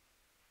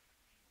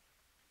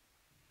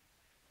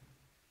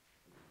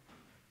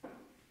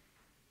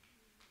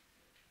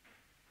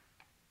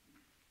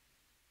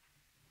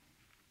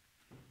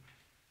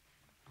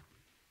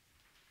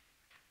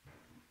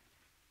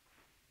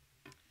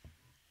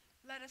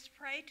 Let us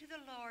pray to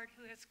the Lord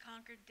who has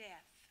conquered death.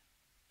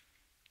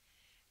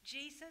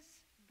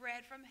 Jesus,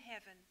 bread from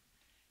heaven,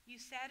 you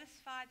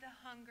satisfy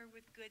the hunger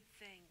with good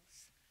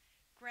things.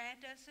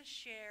 Grant us a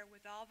share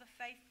with all the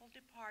faithful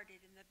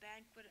departed in the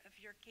banquet of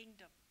your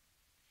kingdom.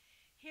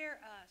 Hear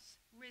us,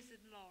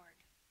 risen Lord,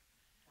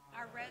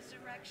 our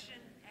resurrection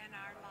and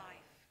our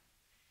life.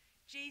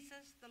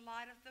 Jesus, the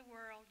light of the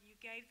world, you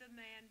gave the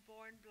man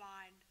born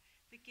blind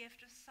the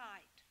gift of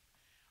sight.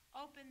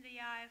 Open the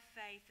eye of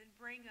faith and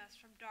bring us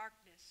from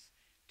darkness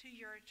to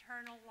your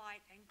eternal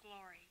light and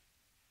glory.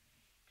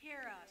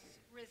 Hear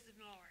us,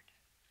 risen Lord,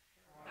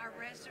 our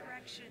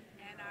resurrection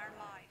and our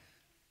life.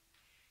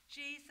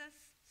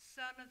 Jesus,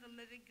 Son of the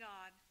living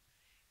God,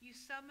 you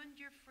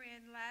summoned your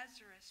friend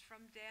Lazarus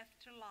from death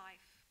to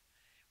life.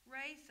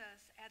 Raise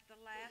us at the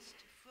last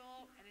to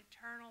full and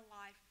eternal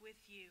life with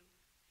you.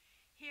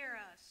 Hear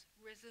us,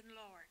 risen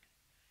Lord,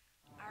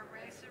 our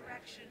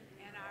resurrection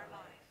and our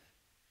life.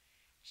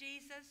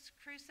 Jesus,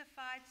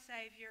 crucified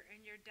Savior,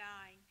 in your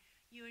dying,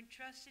 you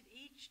entrusted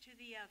each to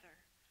the other.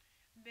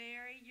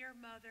 Mary, your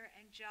mother,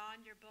 and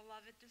John, your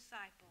beloved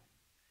disciple.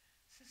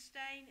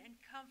 Sustain and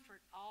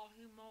comfort all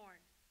who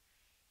mourn.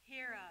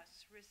 Hear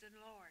us, risen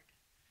Lord,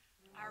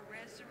 our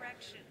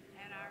resurrection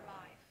and our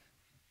life.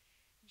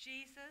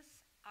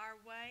 Jesus, our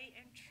way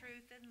and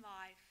truth and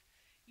life,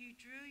 you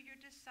drew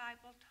your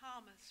disciple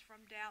Thomas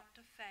from doubt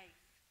to faith.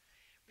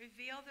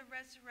 Reveal the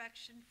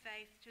resurrection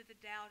faith to the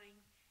doubting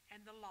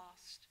and the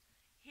lost.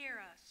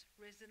 Hear us,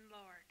 risen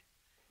Lord,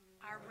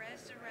 our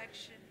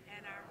resurrection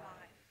and our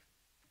life.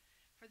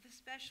 For the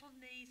special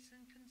needs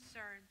and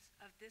concerns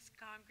of this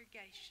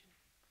congregation,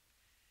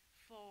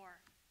 for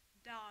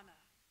Donna,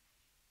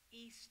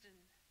 Easton,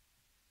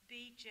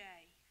 BJ,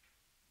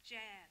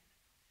 Jan,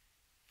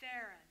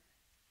 Theron,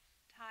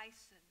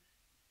 Tyson,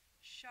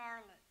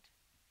 Charlotte,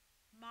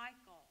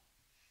 Michael,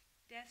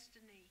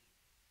 Destiny,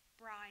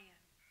 Brian,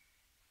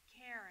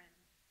 Karen,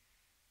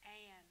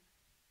 Ann,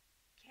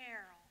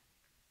 Carol,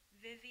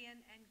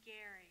 Vivian and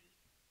Gary,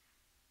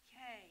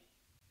 Kay,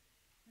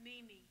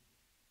 Mimi,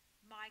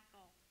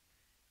 Michael,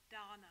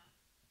 Donna,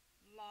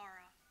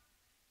 Laura,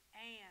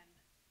 Ann,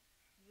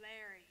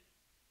 Larry,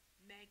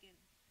 Megan,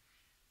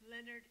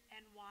 Leonard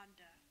and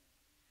Wanda,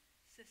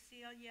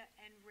 Cecilia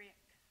and Rick,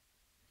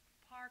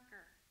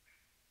 Parker,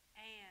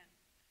 Ann,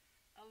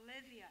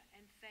 Olivia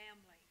and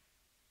family,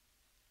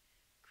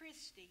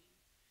 Christy,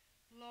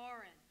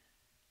 Lauren,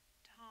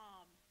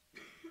 Tom,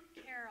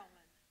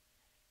 Carolyn,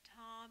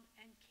 Tom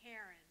and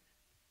Karen,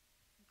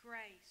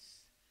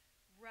 Grace,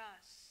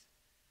 Russ,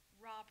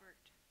 Robert,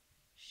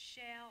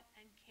 Shell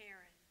and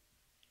Karen,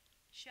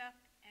 Chuck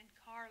and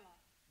Carla,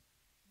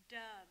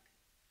 Doug,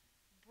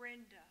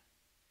 Brenda,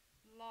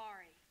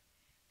 Laurie,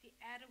 the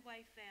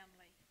Attaway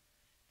family,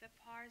 the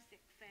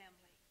Parzik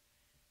family,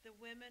 the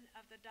women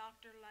of the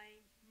Dr.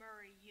 Lane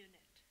Murray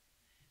unit,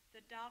 the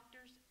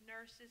doctors,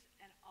 nurses,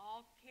 and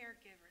all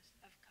caregivers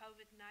of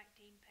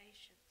COVID-19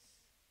 patients.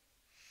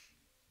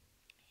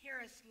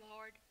 Hear us,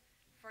 Lord,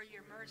 for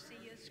your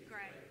mercy is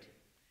great.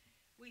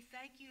 We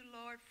thank you,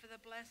 Lord, for the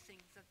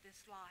blessings of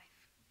this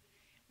life.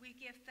 We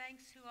give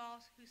thanks to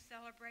all who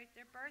celebrate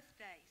their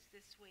birthdays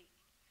this week,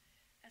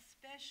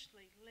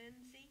 especially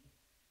Lindsay,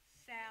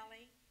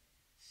 Sally,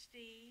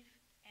 Steve,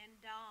 and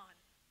Don.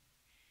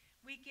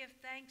 We give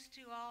thanks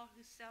to all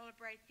who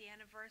celebrate the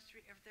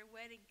anniversary of their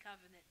wedding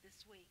covenant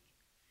this week,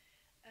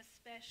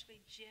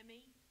 especially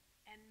Jimmy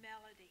and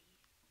Melody.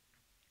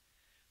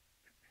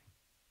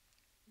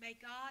 May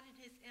God in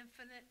his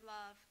infinite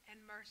love and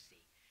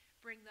mercy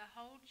bring the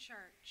whole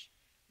church,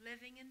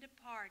 living and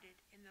departed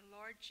in the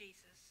Lord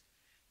Jesus,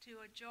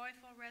 to a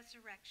joyful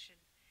resurrection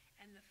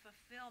and the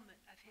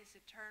fulfillment of his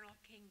eternal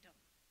kingdom.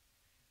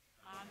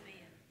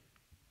 Amen.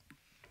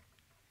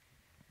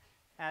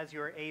 As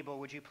you are able,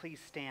 would you please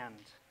stand?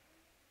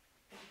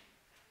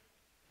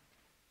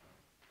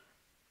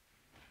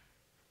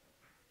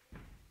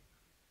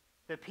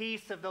 The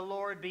peace of the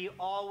Lord be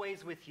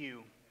always with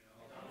you.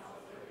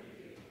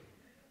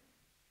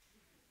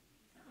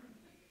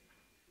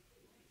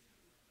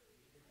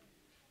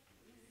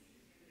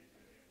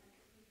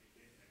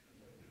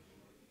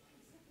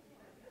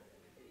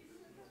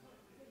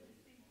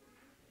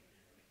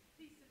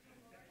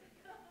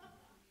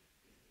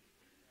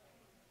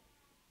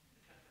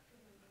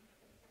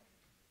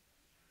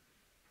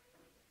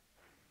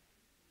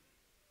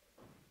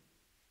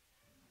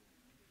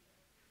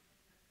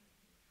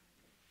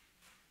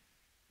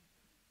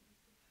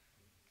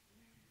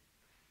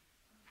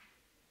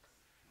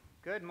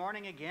 Good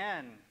morning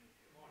again.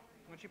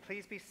 Would you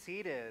please be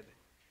seated?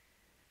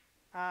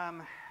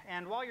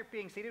 And while you're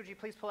being seated, would you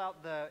please pull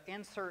out the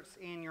inserts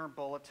in your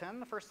bulletin?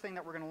 The first thing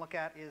that we're going to look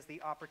at is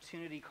the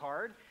opportunity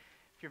card.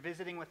 If you're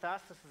visiting with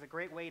us, this is a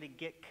great way to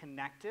get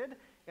connected.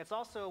 It's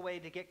also a way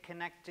to get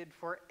connected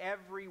for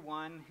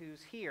everyone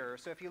who's here.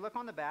 So if you look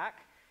on the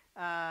back,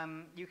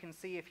 you can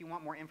see if you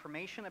want more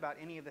information about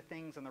any of the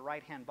things in the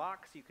right-hand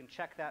box, you can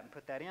check that and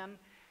put that in.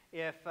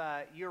 If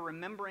you're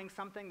remembering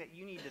something that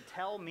you need to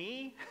tell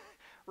me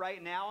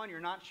right now and you're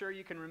not sure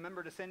you can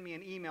remember to send me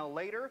an email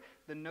later,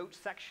 the notes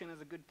section is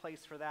a good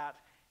place for that.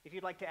 If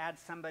you'd like to add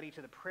somebody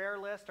to the prayer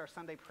list, our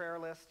Sunday prayer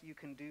list, you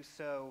can do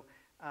so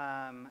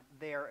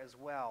there as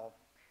well.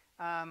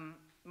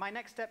 My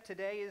next step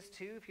today is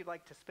if you'd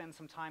like to spend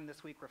some time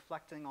this week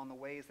reflecting on the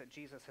ways that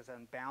Jesus has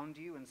unbound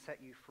you and set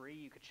you free,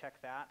 you could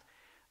check that.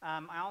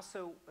 I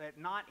also,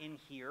 not in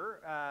here,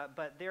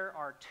 but there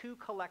are 2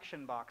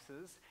 collection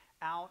boxes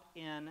out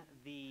in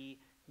the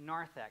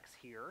narthex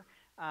here.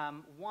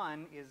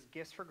 One is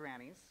gifts for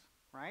grannies,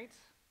 right?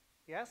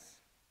 Yes?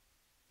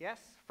 Yes,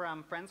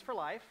 from Friends for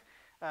Life.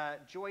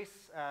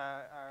 Joyce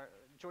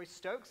Joyce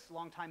Stokes,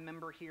 longtime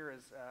member here,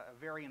 is a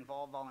very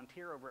involved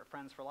volunteer over at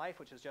Friends for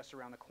Life, which is just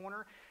around the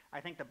corner. I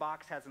think the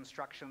box has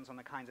instructions on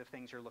the kinds of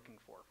things you're looking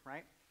for,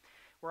 right?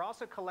 We're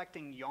also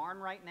collecting yarn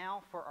right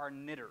now for our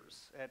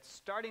knitters. It's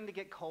starting to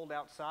get cold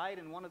outside,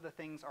 and one of the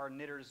things our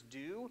knitters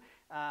do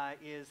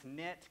is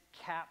knit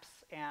caps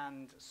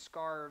and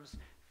scarves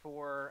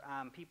for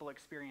people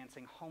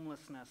experiencing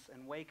homelessness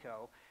in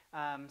Waco.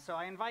 So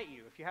I invite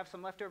you, if you have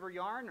some leftover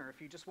yarn or if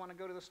you just want to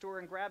go to the store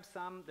and grab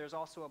some, there's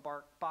also a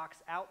box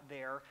out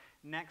there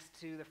next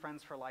to the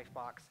Friends for Life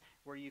box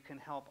where you can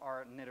help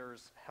our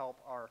knitters help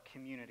our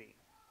community.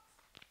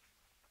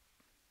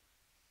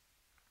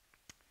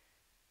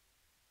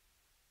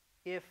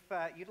 If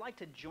you'd like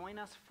to join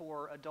us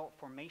for adult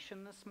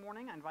formation this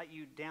morning, I invite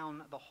you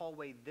down the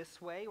hallway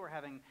this way. We're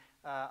having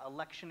a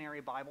lectionary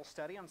Bible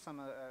study on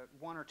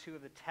one or two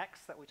of the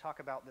texts that we talk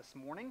about this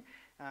morning.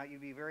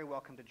 You'd be very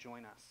welcome to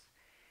join us.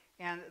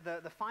 And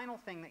the final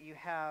thing that you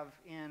have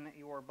in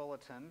your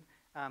bulletin,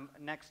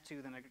 next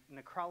to the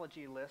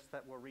necrology list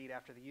that we'll read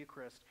after the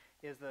Eucharist,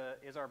 is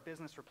our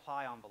business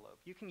reply envelope.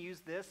 You can use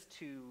this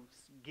to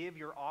give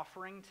your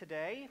offering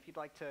today if you'd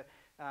like to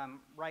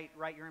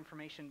write your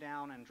information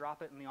down and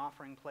drop it in the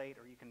offering plate,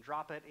 or you can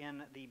drop it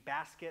in the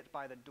basket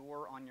by the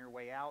door on your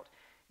way out.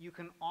 You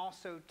can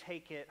also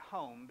take it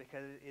home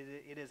because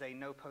it is a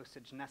no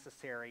postage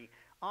necessary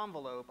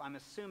envelope. I'm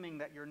assuming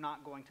that you're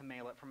not going to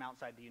mail it from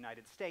outside the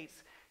United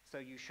States, so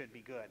you should be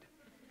good.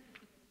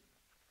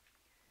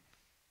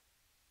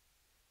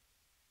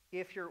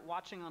 If you're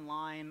watching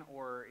online,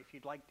 or if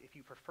you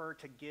prefer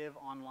to give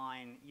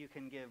online, you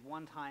can give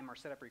one-time or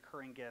set up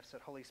recurring gifts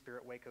at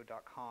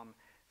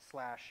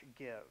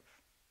holyspiritwaco.com/give.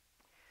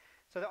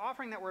 So the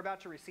offering that we're about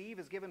to receive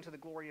is given to the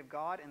glory of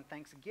God in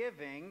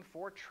thanksgiving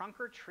for Trunk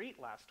or Treat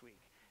last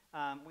week.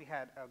 We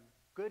had a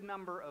good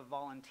number of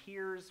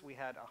volunteers. We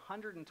had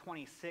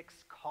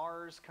 126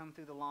 cars come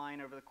through the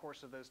line over the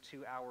course of those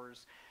 2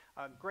 hours.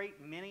 A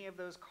great many of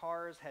those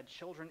cars had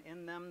children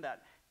in them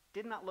that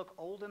did not look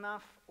old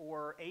enough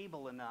or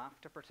able enough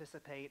to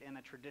participate in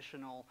a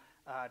traditional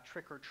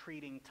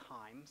trick-or-treating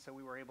time. So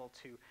we were able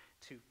to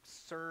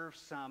serve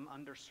some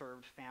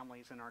underserved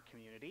families in our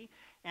community.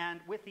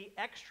 And with the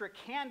extra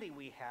candy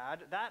we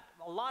had,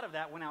 a lot of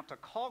that went out to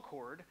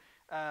Colcord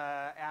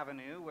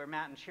Avenue, where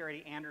Matt and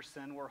Charity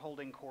Anderson were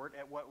holding court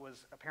at what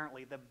was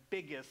apparently the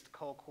biggest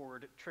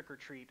Colcord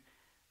trick-or-treat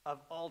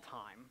of all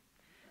time.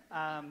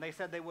 They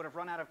said they would have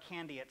run out of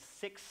candy at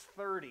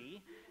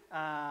 6:30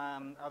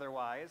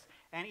 otherwise,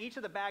 and each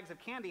of the bags of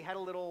candy had a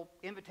little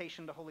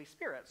invitation to Holy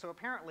Spirit. So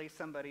apparently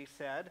somebody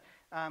said,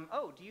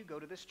 oh, do you go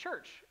to this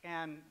church?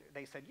 And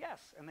they said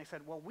yes, and they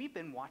said, well, we've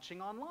been watching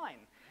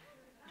online.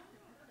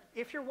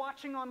 If you're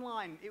watching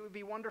online, it would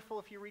be wonderful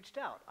if you reached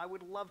out. I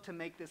would love to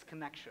make this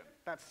connection.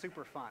 That's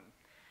super fun.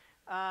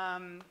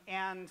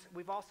 And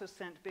we've also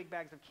sent big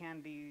bags of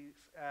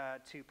candies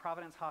to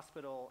Providence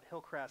Hospital,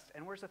 Hillcrest,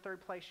 and where's the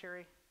third place,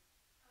 Sherry?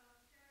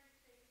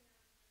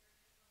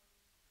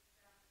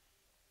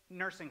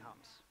 Nursing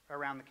homes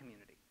around the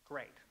community.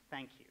 Great,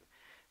 thank you.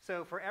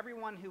 So for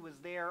everyone who was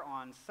there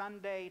on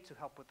Sunday to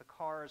help with the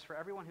cars, for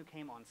everyone who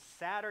came on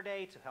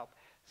Saturday to help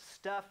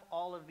stuff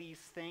all of these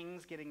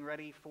things getting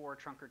ready for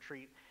Trunk or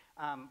Treat,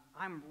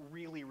 I'm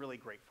really, really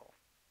grateful.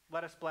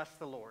 Let us bless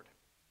the Lord.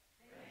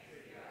 Thanks be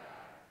to God.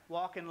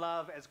 Walk in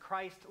love as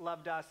Christ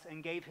loved us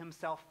and gave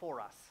himself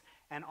for us,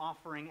 an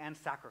offering and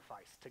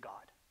sacrifice to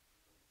God.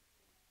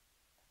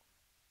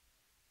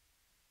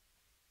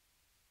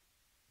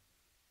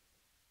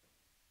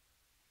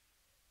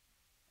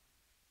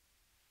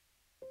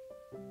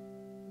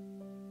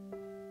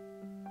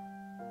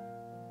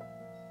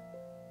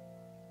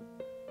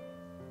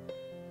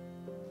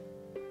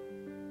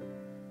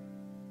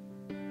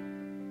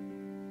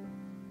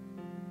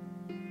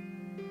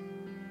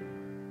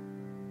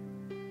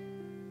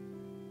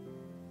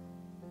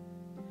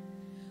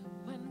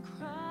 When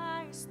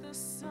Christ, the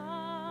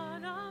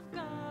Son of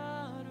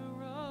God,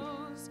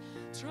 arose,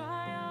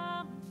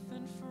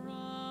 triumphant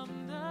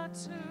from the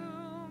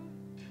tomb,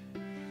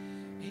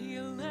 he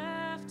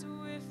left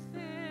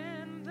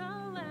within the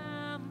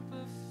lamp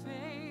of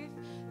faith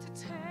to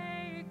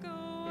take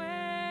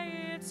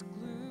away its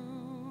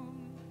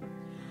gloom.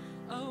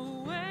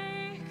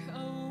 Awake,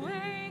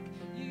 awake,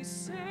 ye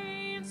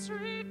saints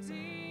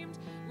redeemed,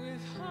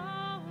 with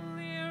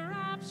holy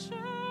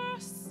rapture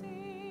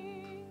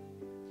sing.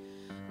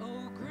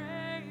 O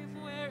grave,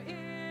 where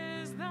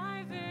is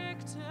thy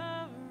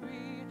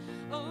victory?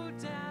 O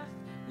death,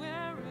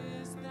 where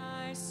is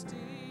thy sting?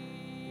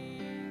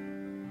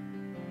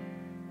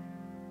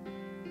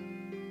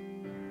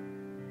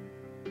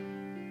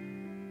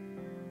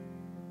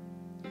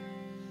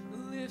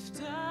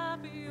 Lift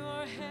up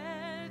your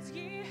heads,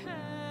 ye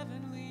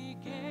heavenly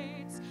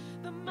gates,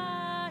 the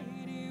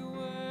mighty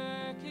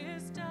work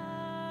is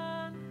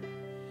done.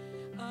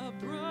 A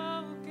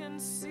broken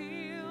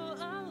seal,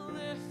 a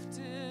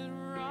lifted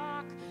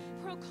rock,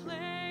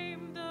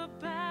 proclaim the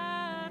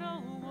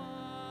battle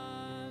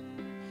won.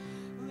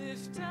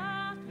 Lift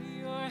up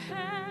your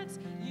heads,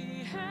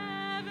 ye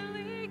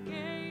heavenly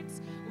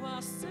gates,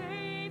 while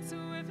saints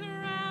with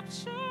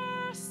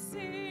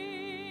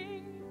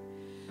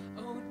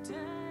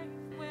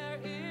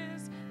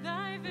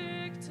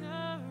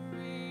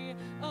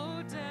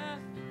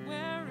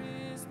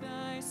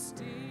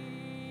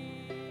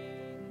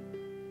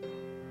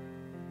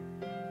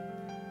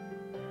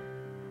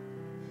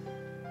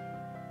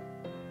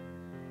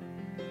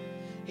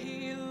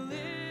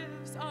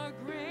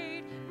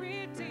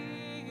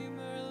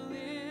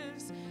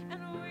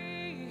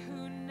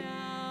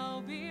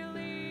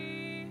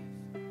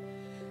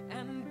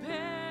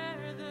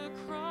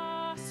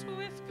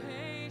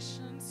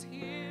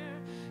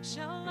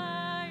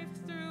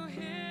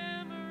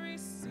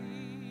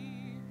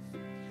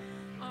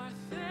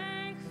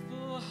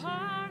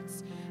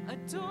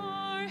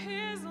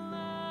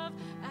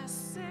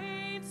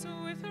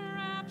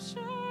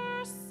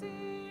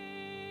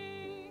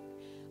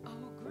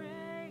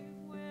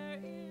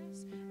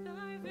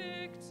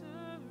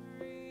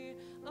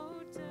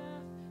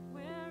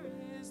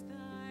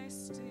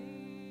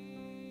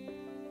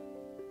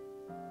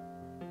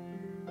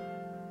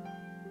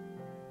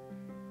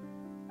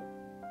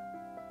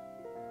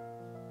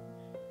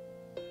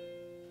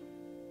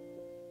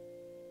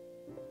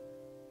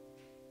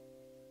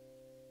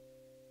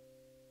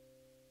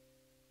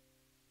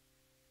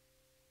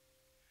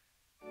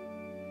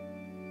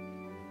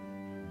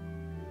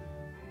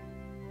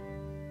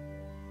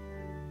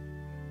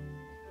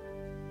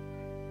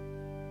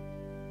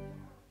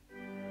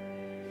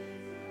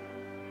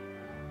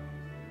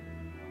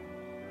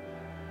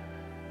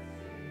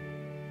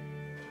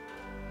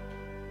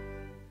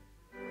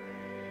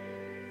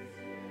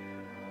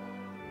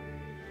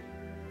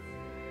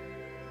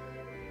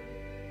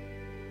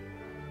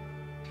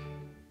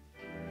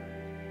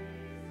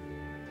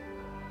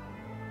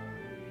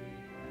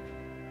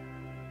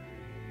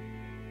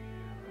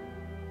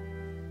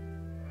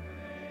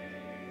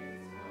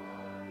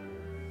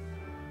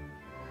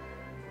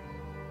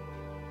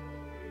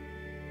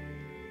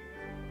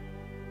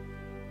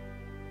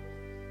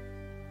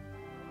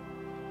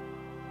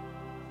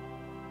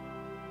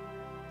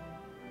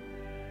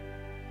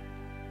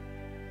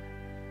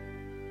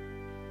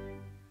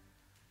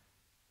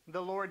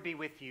The Lord be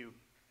with you.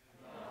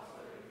 And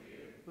also with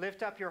you.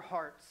 Lift up your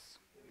hearts.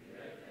 We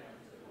lift them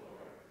to the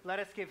Lord. Let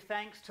us give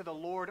thanks to the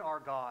Lord our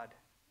God.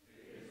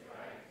 It is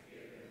right to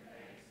give him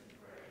thanks and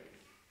praise.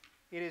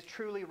 It is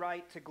truly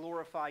right to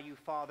glorify you,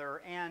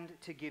 Father, and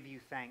to give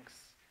you thanks.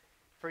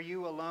 For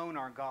you alone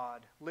are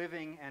God,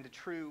 living and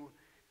true,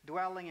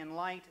 dwelling in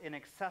light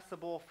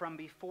inaccessible from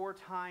before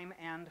time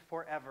and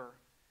forever.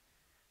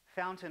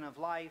 Fountain of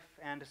life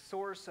and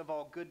source of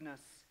all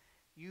goodness,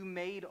 you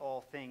made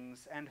all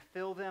things and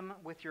fill them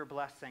with your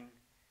blessing.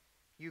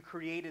 You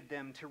created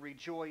them to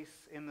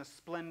rejoice in the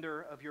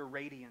splendor of your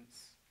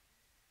radiance.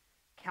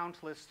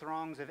 Countless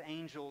throngs of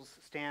angels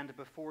stand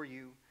before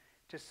you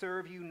to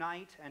serve you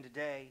night and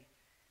day,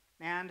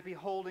 and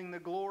beholding the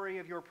glory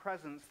of your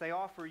presence, they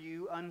offer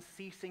you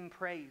unceasing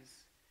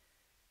praise.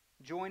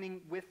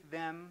 Joining with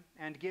them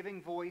and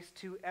giving voice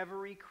to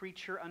every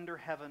creature under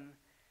heaven,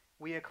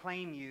 we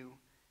acclaim you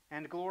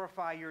and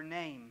glorify your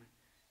name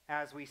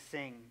as we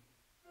sing.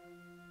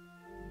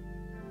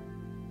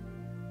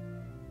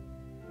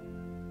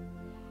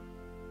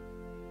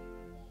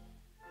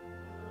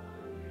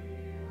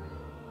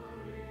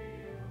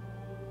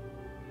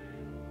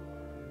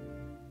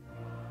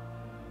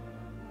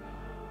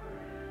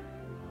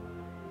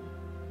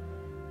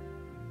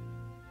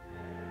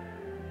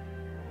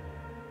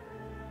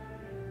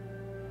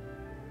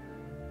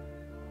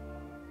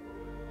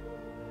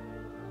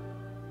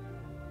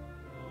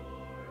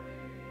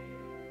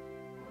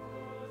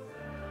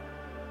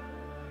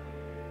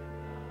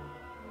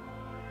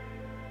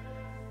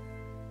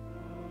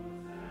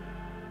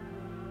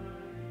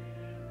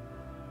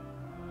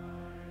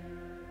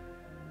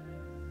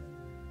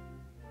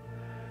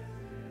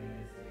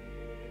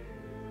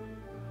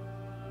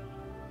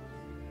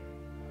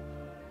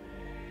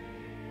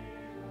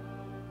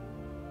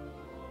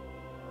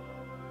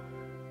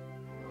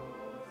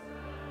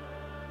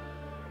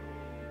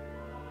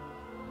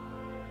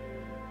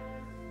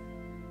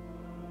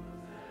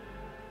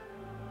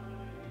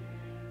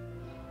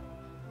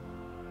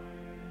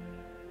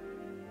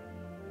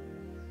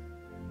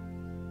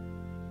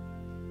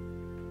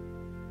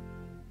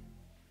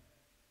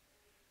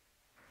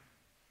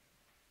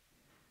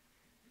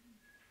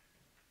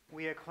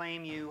 We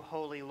acclaim you,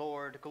 Holy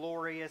Lord,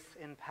 glorious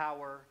in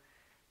power.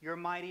 Your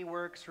mighty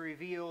works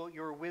reveal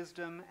your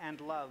wisdom and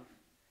love.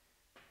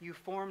 You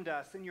formed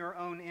us in your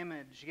own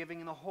image,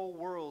 giving the whole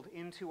world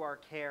into our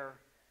care,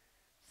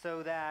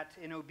 so that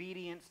in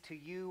obedience to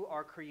you,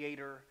 our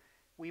Creator,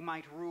 we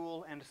might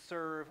rule and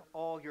serve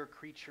all your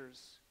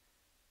creatures.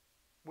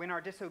 When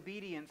our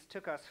disobedience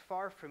took us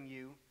far from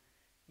you,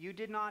 you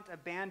did not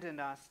abandon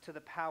us to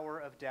the power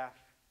of death.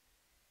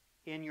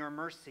 In your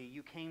mercy,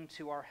 you came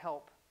to our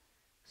help,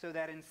 so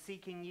that in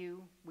seeking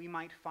you, we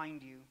might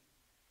find you.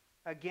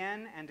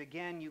 Again and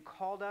again, you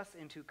called us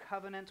into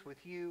covenant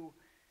with you,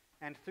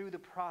 and through the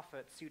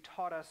prophets, you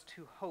taught us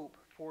to hope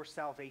for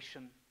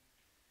salvation.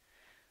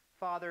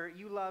 Father,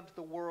 you loved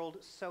the world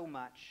so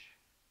much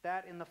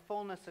that in the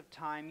fullness of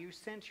time, you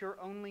sent your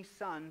only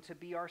Son to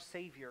be our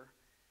Savior.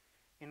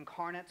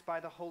 Incarnate by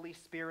the Holy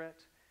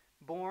Spirit,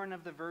 born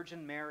of the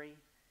Virgin Mary,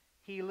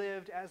 he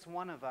lived as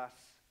one of us,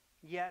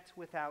 yet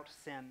without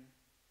sin.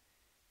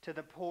 To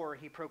the poor,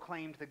 he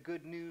proclaimed the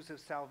good news of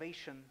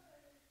salvation.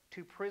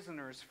 To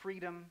prisoners,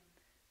 freedom.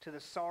 To the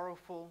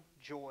sorrowful,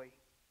 joy.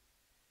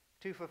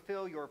 To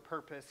fulfill your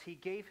purpose, he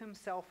gave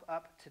himself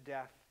up to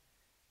death,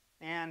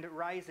 and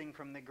rising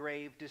from the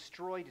grave,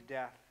 destroyed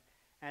death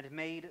and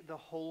made the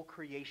whole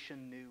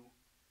creation new.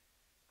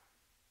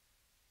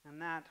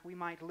 And that we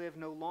might live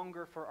no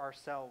longer for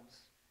ourselves,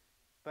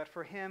 but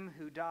for him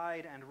who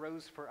died and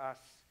rose for us,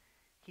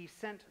 he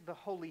sent the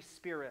Holy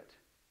Spirit,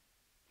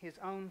 his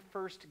own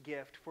first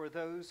gift for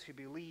those who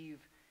believe,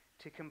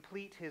 to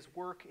complete his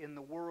work in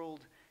the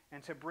world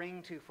and to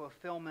bring to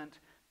fulfillment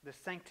the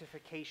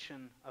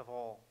sanctification of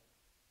all.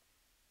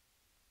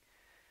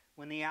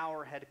 When the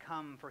hour had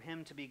come for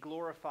him to be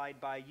glorified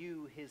by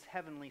you, his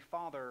heavenly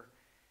Father,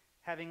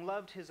 having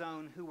loved his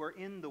own who were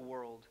in the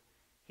world,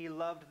 he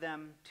loved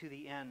them to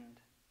the end.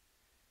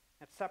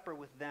 At supper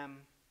with them,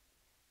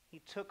 he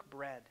took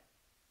bread.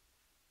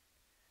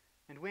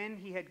 And when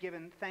he had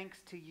given thanks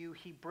to you,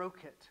 he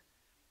broke it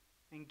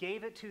and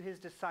gave it to his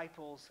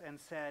disciples and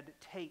said,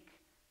 "Take,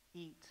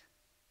 eat.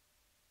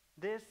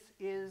 This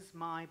is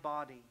my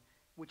body,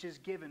 which is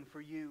given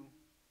for you.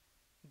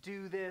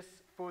 Do this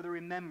for the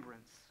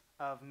remembrance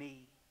of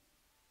me."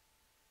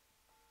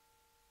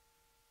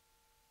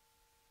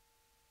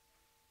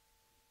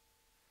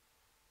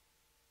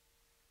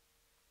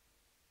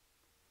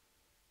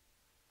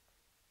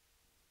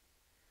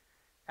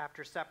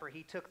 After supper,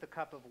 he took the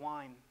cup of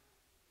wine.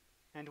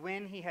 And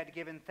when he had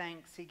given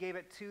thanks, he gave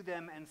it to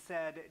them and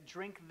said,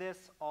 "Drink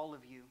this, all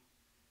of you.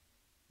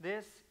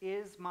 This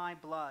is my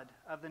blood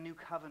of the new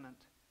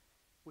covenant,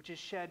 which is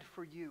shed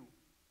for you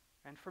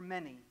and for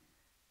many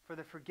for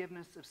the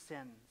forgiveness of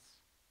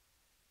sins.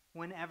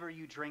 Whenever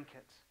you drink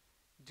it,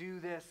 do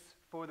this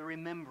for the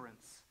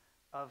remembrance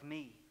of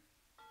me."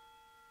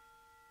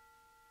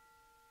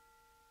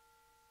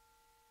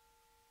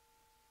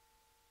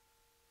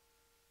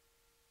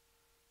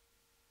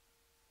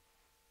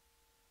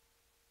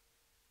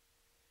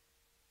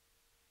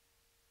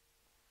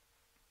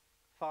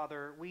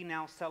 Father, we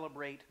now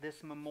celebrate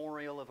this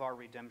memorial of our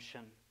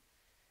redemption,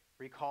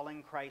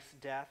 recalling Christ's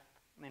death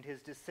and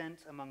his descent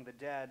among the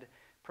dead,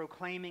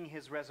 proclaiming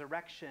his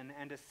resurrection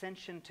and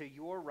ascension to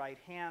your right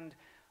hand,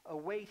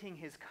 awaiting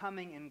his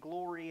coming in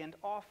glory, and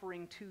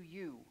offering to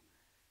you,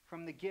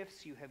 from the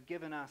gifts you have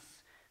given us,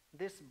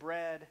 this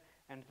bread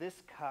and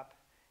this cup.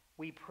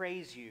 We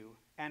praise you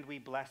and we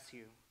bless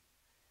you.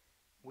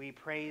 We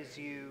praise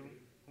you,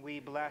 we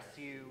bless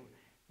you,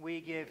 we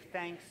give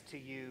thanks to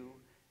you,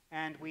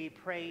 and we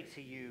pray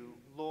to you,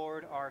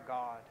 Lord our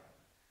God.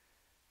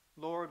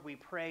 Lord, we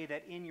pray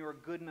that in your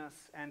goodness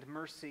and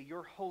mercy,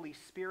 your Holy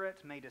Spirit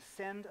may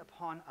descend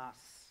upon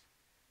us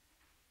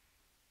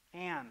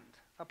and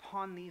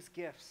upon these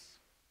gifts,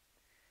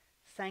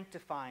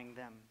 sanctifying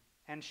them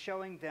and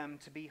showing them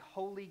to be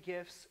holy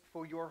gifts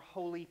for your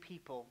holy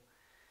people,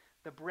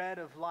 the bread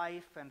of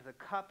life and the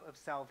cup of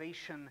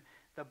salvation,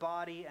 the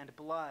body and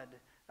blood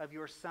of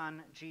your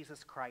Son,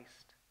 Jesus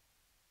Christ.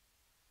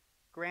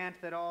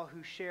 Grant that all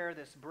who share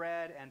this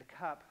bread and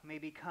cup may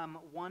become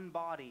one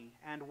body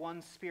and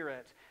one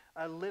spirit,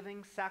 a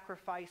living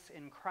sacrifice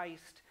in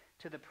Christ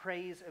to the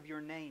praise of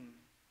your name.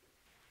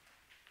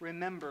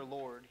 Remember,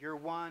 Lord, your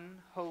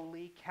one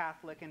holy,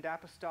 Catholic, and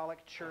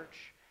apostolic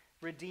church,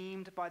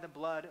 redeemed by the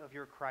blood of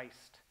your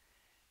Christ.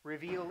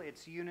 Reveal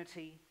its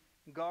unity,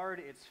 guard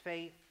its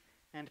faith,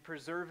 and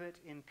preserve it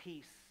in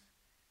peace.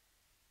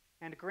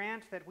 And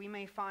grant that we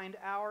may find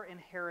our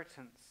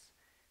inheritance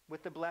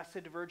with the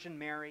Blessed Virgin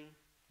Mary,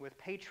 with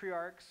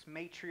patriarchs,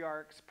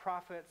 matriarchs,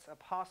 prophets,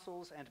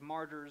 apostles, and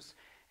martyrs,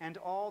 and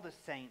all the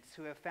saints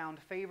who have found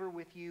favor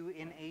with you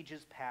in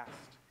ages past.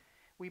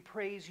 We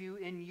praise you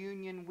in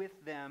union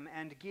with them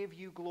and give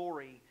you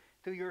glory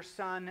through your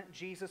Son,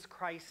 Jesus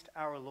Christ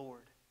our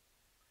Lord.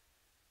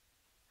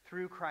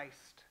 Through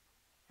Christ,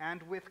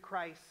 and with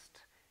Christ,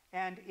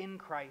 and in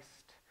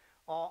Christ,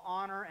 all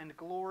honor and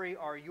glory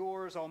are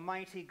yours,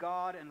 Almighty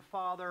God and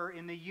Father,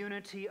 in the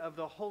unity of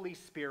the Holy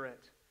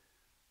Spirit.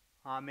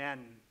 Amen.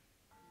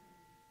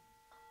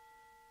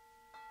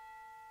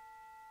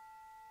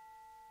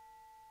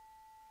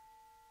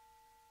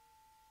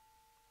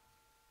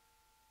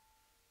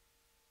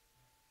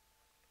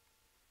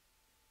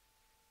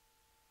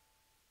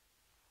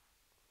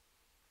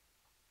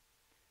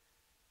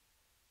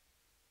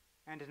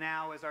 And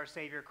now, as our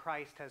Savior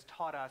Christ has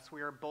taught us,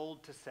 we are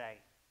bold to say,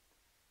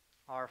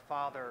 Our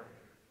Father,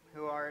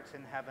 who art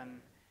in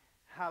heaven,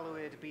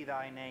 hallowed be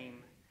thy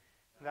name.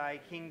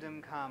 Thy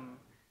kingdom come,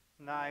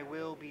 thy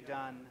will be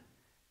done,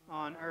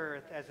 on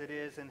earth as it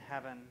is in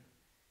heaven.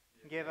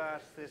 Give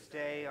us this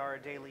day our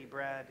daily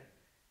bread,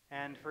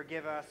 and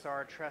forgive us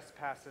our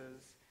trespasses,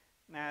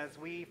 as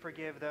we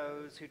forgive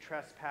those who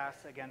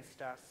trespass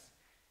against us.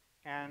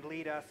 And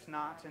lead us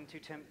not into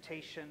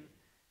temptation,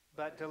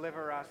 but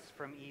deliver us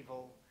from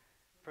evil.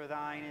 For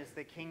thine is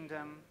the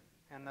kingdom,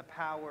 and the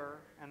power,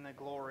 and the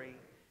glory,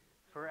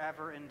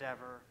 forever and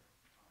ever.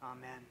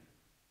 Amen.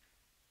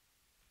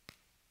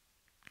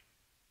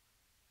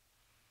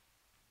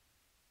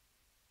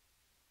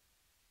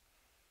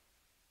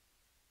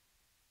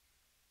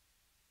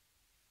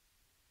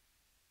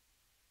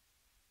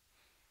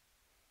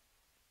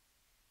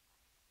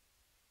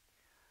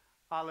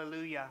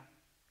 Alleluia.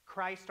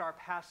 Christ our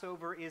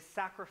Passover is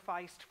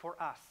sacrificed for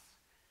us.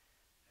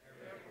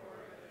 Therefore,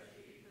 let us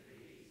keep the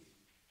feast.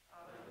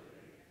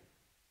 Alleluia.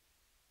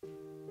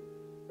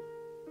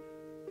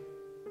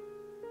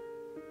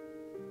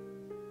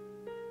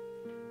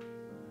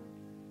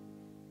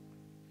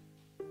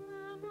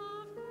 Lamb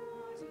of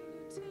God, you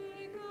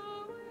take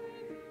away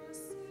the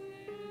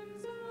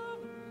sins of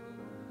the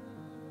world.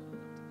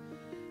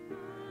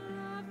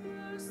 Have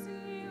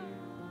mercy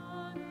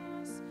on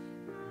us.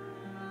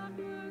 Have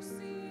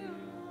mercy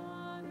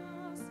on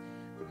us.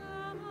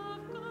 Lamb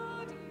of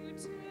God, you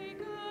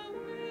take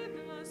away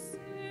the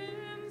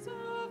sins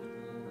of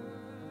the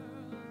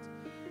world.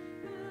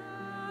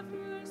 Have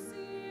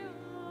mercy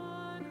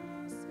on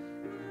us.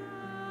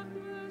 Have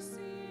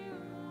mercy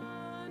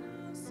on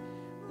us.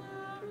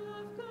 Lamb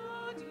of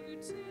God, you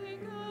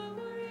take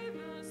away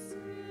the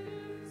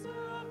sins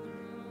of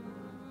the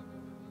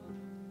world.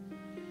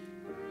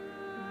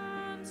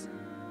 Grant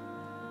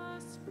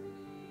us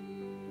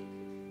peace.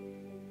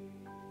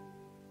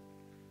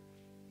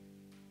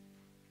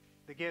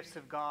 The gifts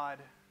of God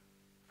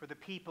for the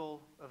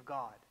people of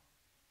God.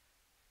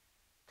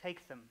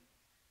 Take them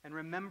in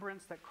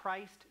remembrance that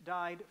Christ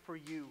died for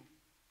you,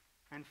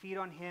 and feed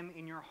on him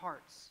in your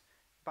hearts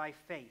by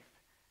faith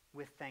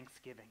with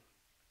thanksgiving.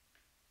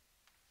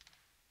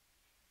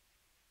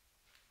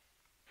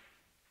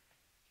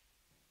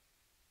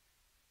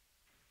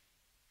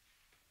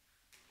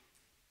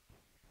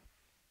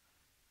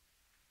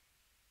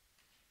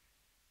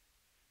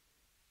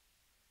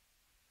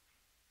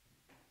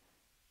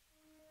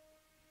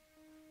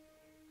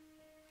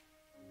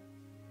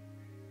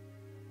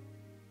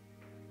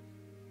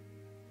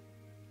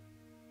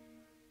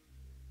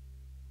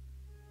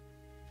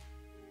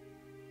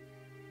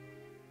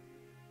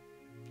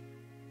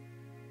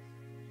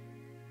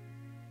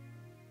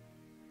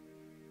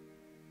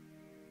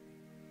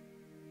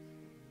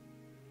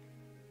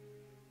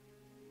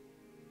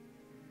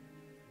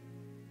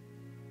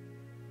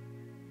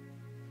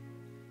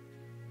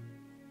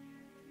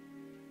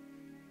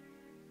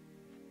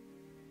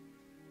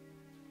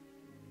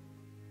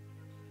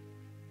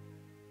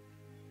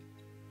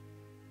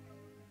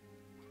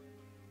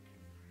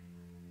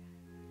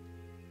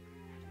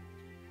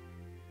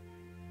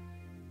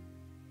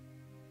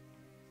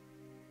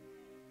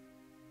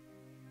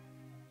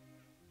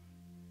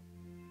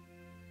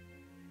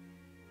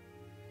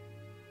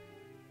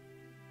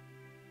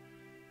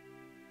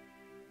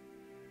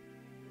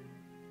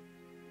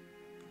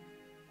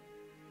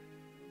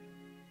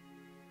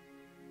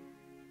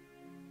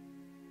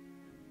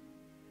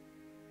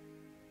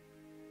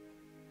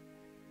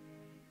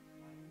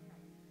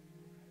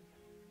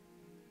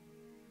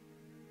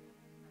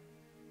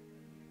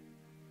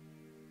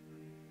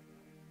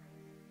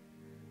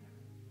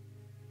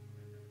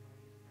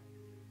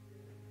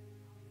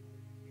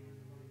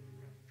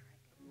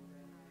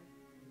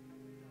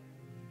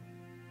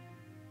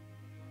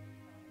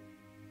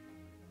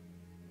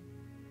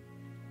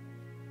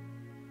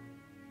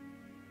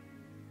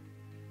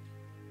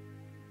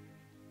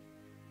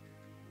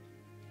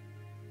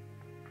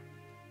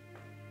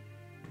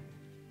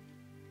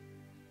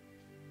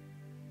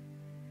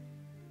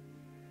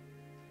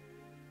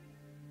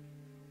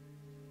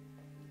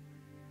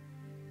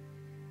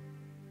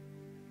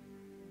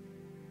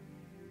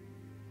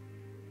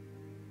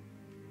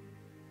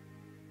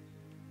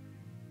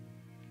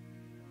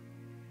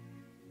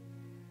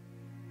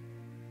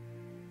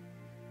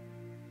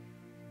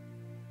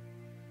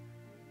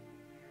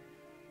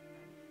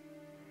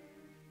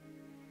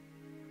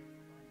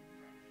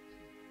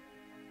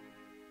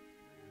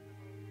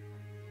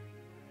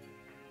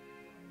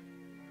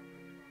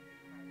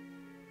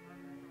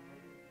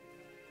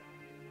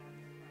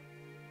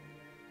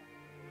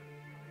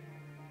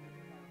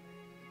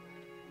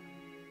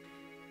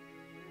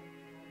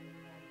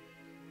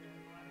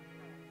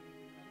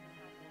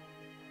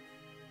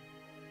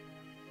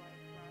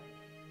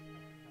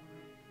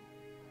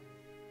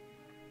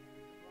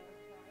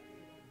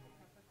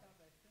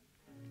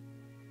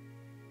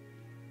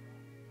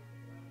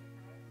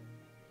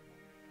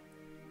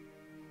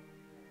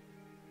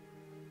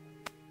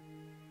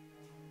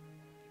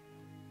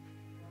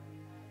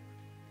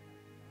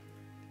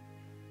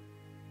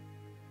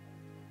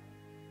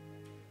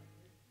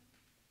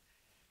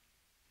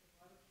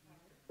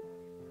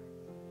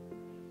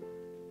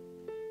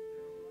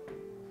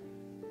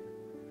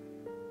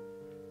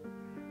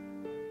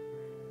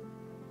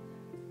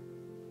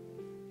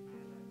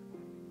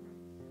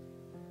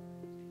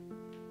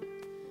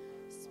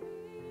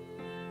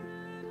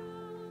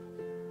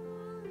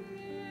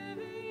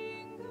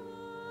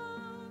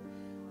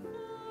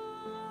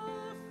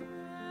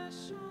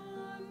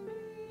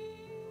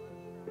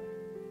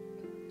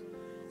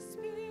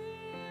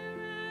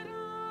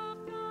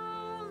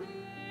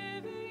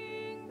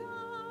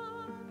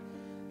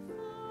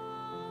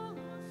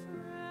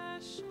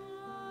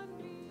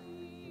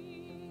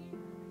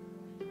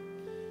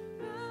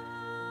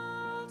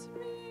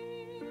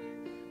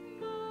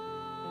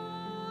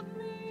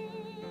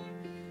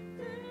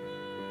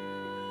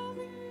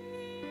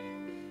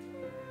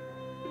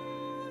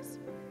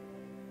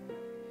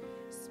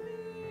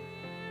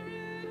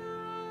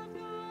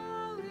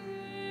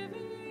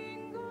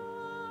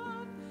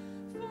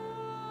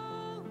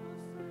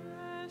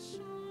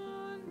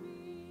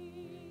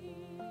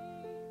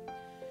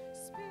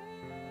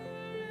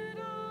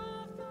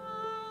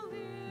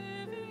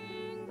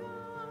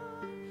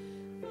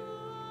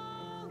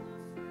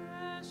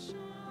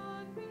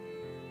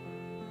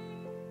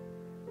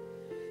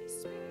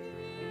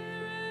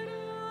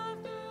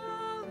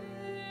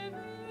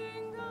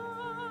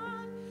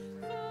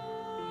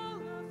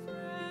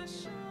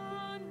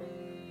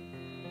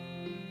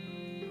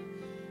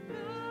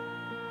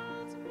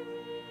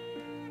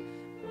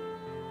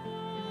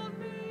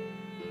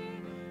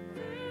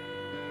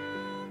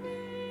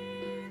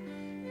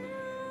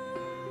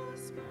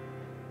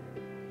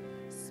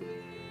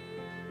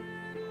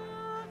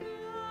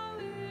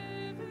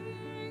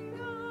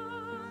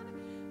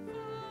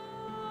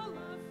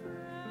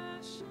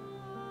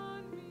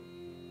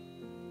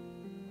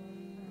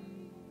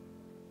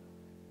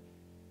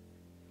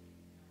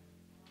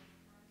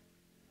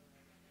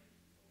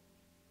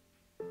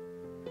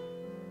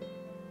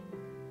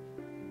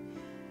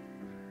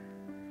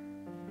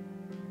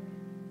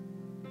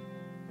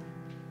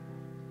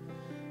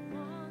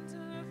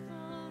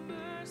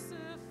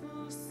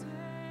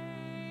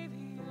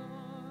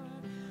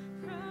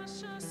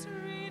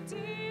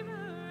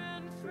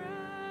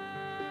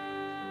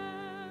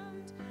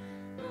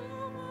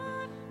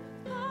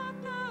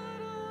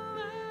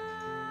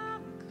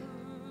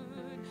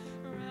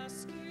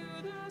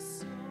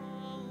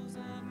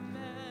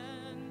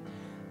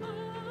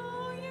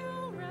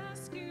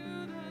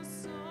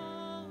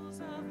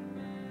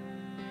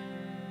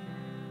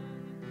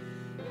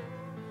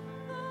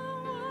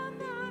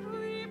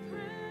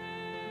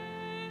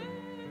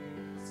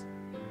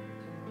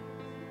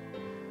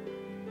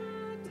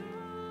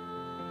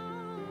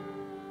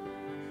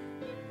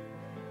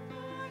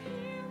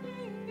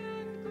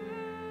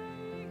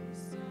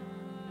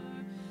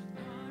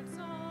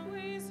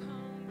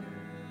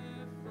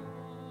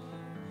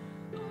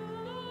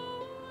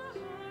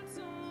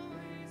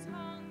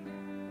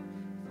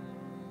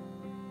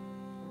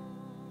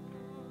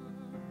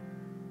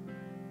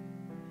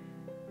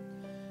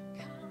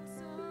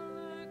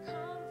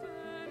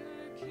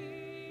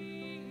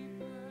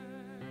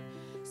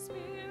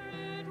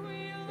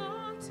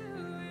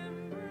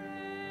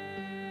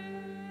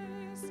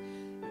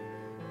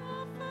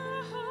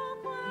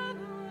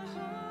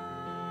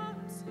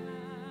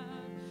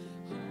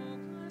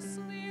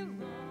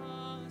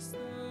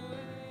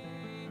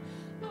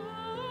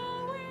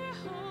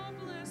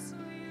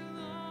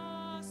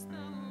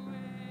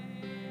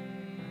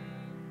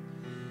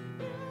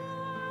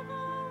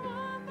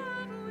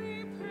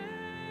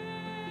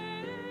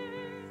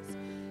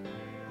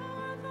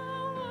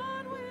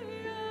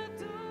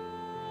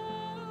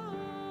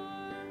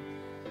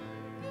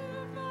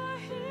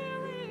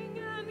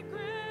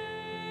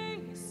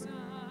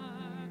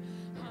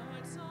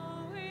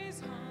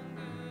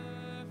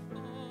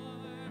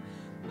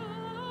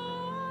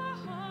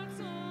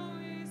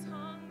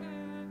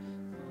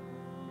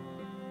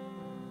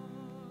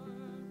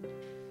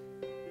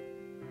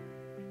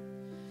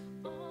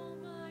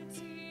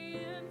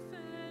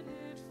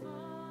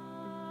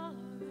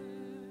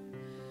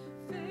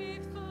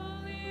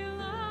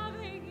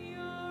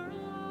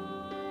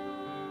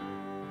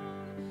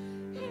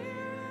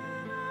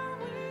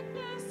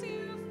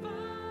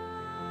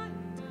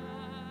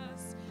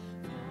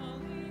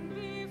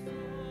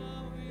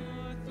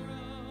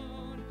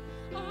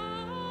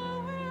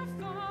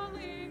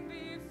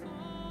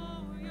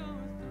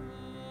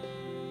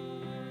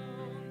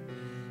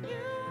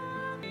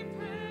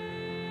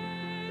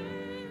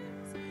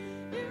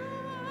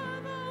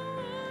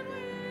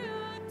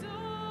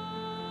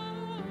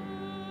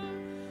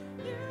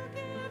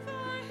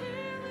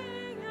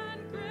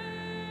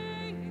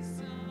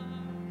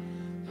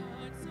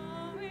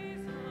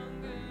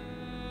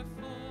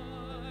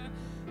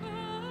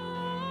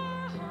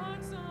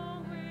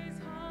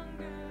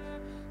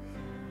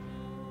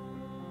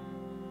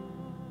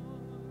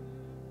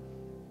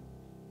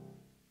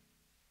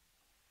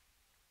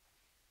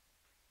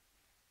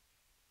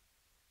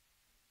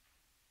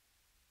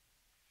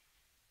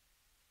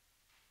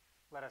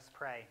 Let us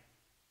pray.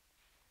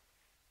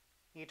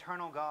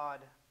 Eternal God,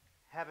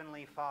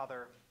 Heavenly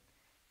Father,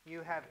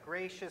 you have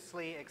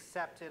graciously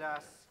accepted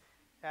us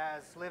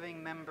as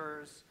living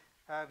members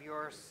of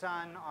your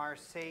Son, our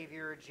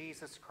Savior,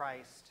 Jesus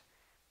Christ,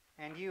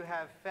 and you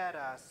have fed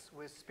us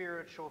with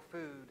spiritual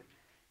food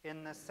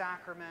in the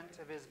sacrament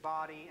of his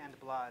body and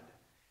blood.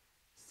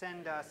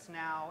 Send us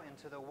now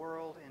into the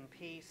world in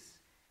peace,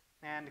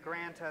 and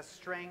grant us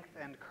strength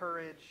and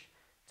courage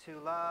to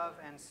love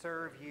and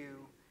serve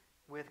you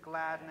with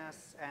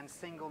gladness and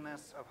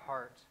singleness of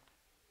heart.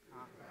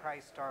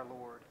 Christ our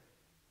Lord.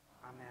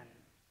 Amen.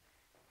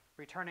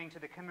 Returning to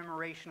the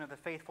commemoration of the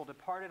faithful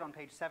departed on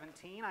page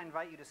 17, I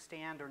invite you to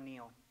stand or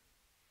kneel.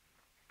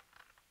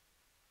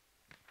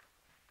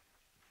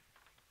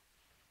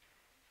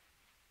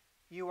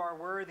 You are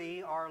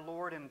worthy, our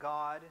Lord and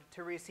God,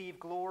 to receive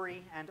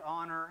glory and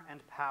honor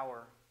and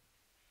power.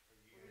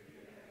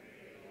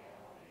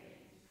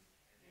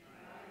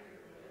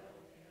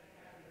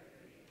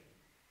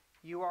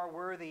 You are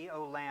worthy,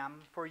 O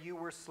Lamb, for you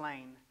were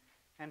slain,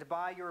 and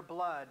by your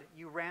blood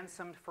you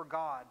ransomed for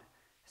God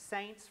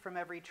saints from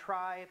every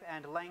tribe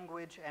and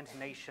language and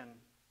nation.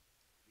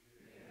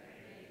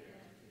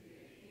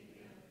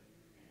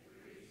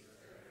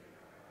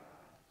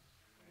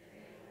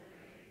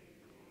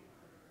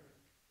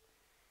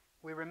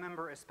 We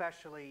remember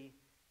especially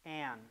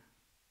Anne,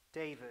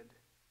 David,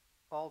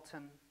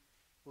 Alton,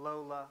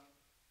 Lola,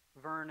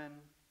 Vernon,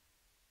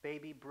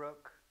 baby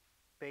Brooke,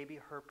 baby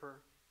Herper,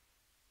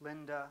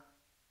 Linda,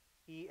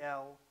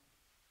 E.L.,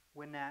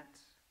 Wynette,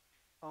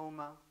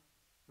 Oma,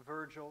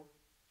 Virgil,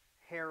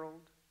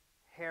 Harold,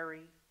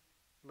 Harry,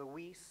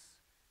 Luis,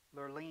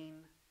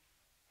 Lurleen,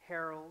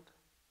 Harold,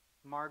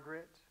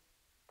 Margaret,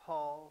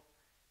 Paul,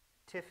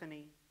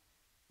 Tiffany,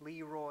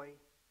 Leroy,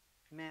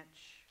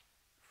 Mitch,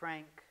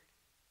 Frank,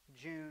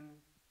 June,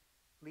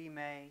 Lee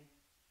May,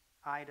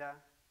 Ida,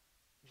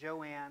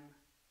 Joanne,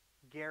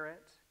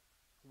 Garrett,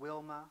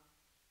 Wilma,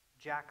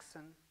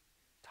 Jackson,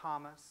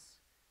 Thomas,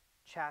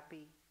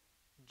 Chappie,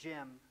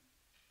 Jim,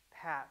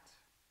 Pat,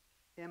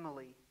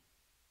 Emily,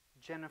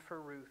 Jennifer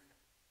Ruth,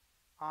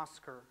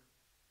 Oscar,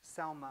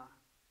 Selma,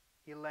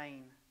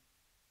 Elaine,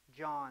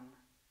 John,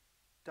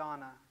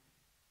 Donna,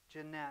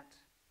 Jeanette,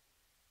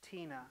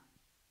 Tina,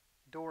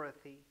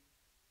 Dorothy,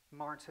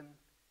 Martin,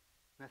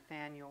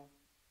 Nathaniel,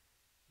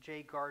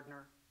 Jay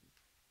Gardner,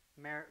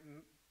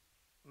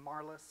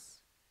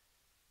 Marlis,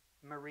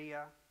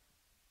 Maria,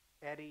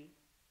 Eddie,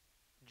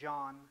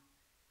 John,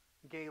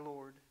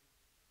 Gaylord,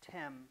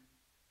 Tim,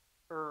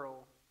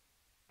 Earl,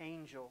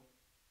 Angel,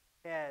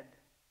 Ed,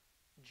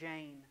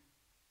 Jane,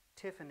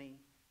 Tiffany,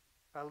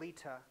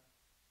 Alita,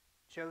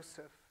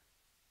 Joseph,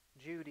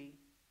 Judy,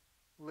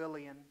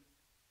 Lillian,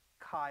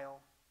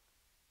 Kyle,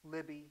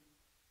 Libby,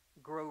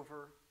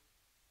 Grover,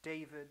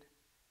 David,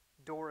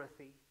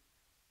 Dorothy,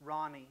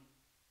 Ronnie,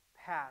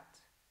 Pat,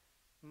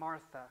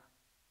 Martha,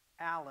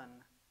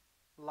 Alan,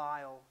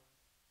 Lyle,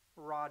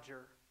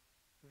 Roger,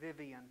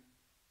 Vivian,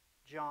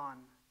 John,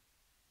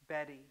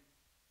 Betty,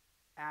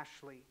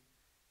 Ashley,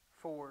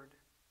 Ford,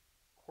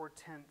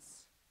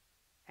 Hortense,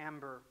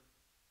 Amber,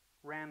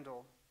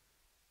 Randall,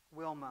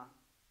 Wilma,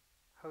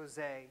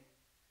 Jose,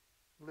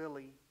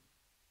 Lily,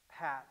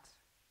 Pat,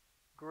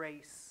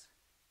 Grace,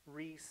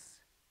 Reese,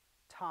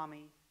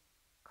 Tommy,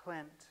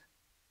 Clint,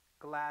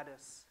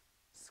 Gladys,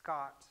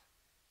 Scott,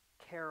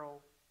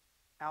 Carol,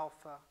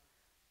 Alpha,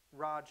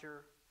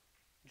 Roger,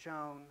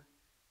 Joan,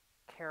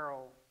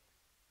 Carol,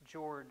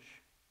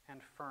 George,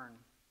 and Fern.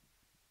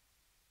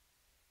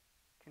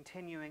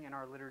 Continuing in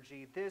our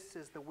liturgy, this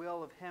is the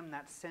will of him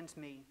that sent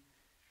me,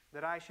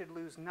 that I should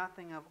lose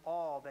nothing of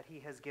all that he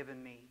has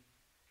given me,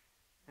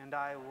 and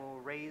I will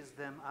raise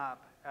them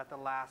up at the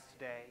last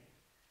day.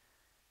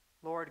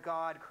 Lord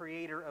God,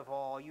 creator of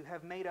all, you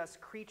have made us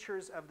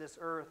creatures of this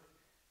earth,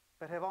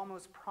 but have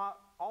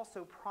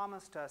also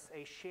promised us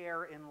a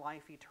share in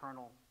life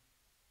eternal.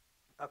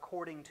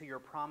 According to your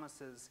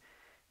promises,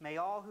 may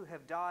all who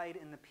have died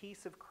in the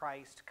peace of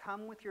Christ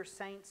come with your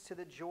saints to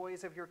the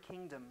joys of your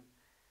kingdom,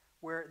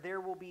 where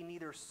there will be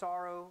neither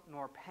sorrow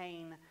nor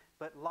pain,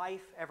 but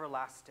life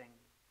everlasting.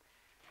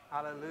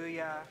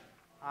 Alleluia.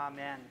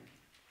 Amen.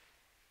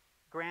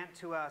 Grant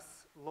to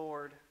us,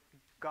 Lord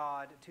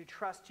God, to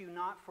trust you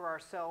not for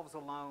ourselves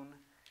alone,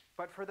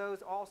 but for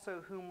those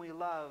also whom we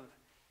love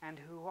and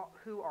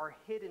who are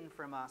hidden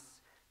from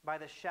us by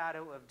the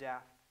shadow of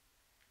death,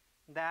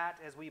 that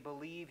as we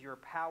believe your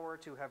power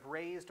to have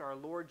raised our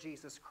Lord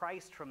Jesus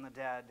Christ from the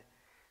dead,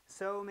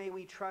 so may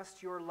we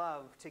trust your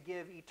love to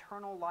give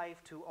eternal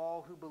life to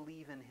all who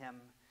believe in him.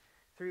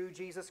 Through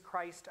Jesus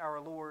Christ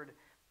our Lord,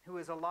 who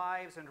is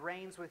alive and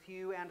reigns with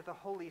you and the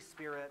Holy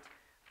Spirit,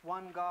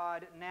 one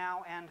God,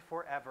 now and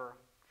forever.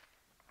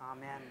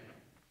 Amen.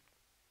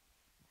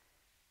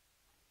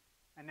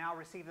 And now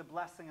receive the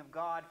blessing of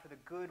God for the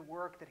good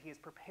work that he has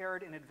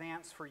prepared in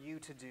advance for you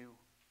to do.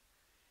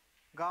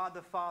 God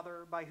the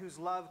Father, by whose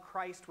love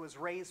Christ was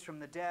raised from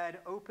the dead,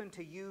 open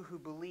to you who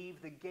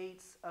believe the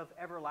gates of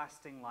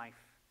everlasting life.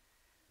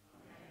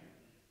 Amen.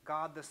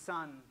 God the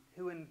Son,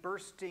 who in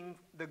bursting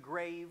the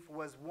grave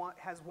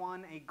has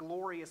won a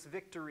glorious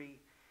victory,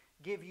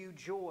 give you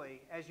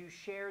joy as you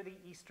share the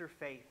Easter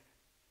faith.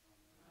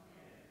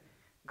 Amen.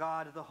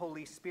 God the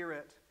Holy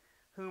Spirit,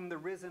 whom the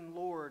risen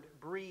Lord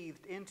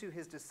breathed into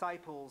his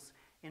disciples,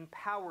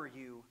 empower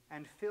you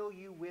and fill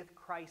you with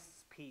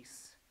Christ's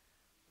peace.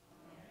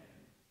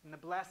 And the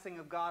blessing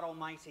of God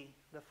Almighty,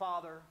 the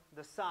Father,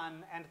 the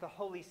Son, and the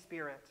Holy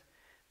Spirit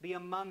be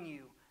among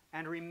you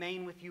and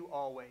remain with you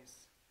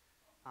always.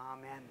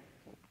 Amen.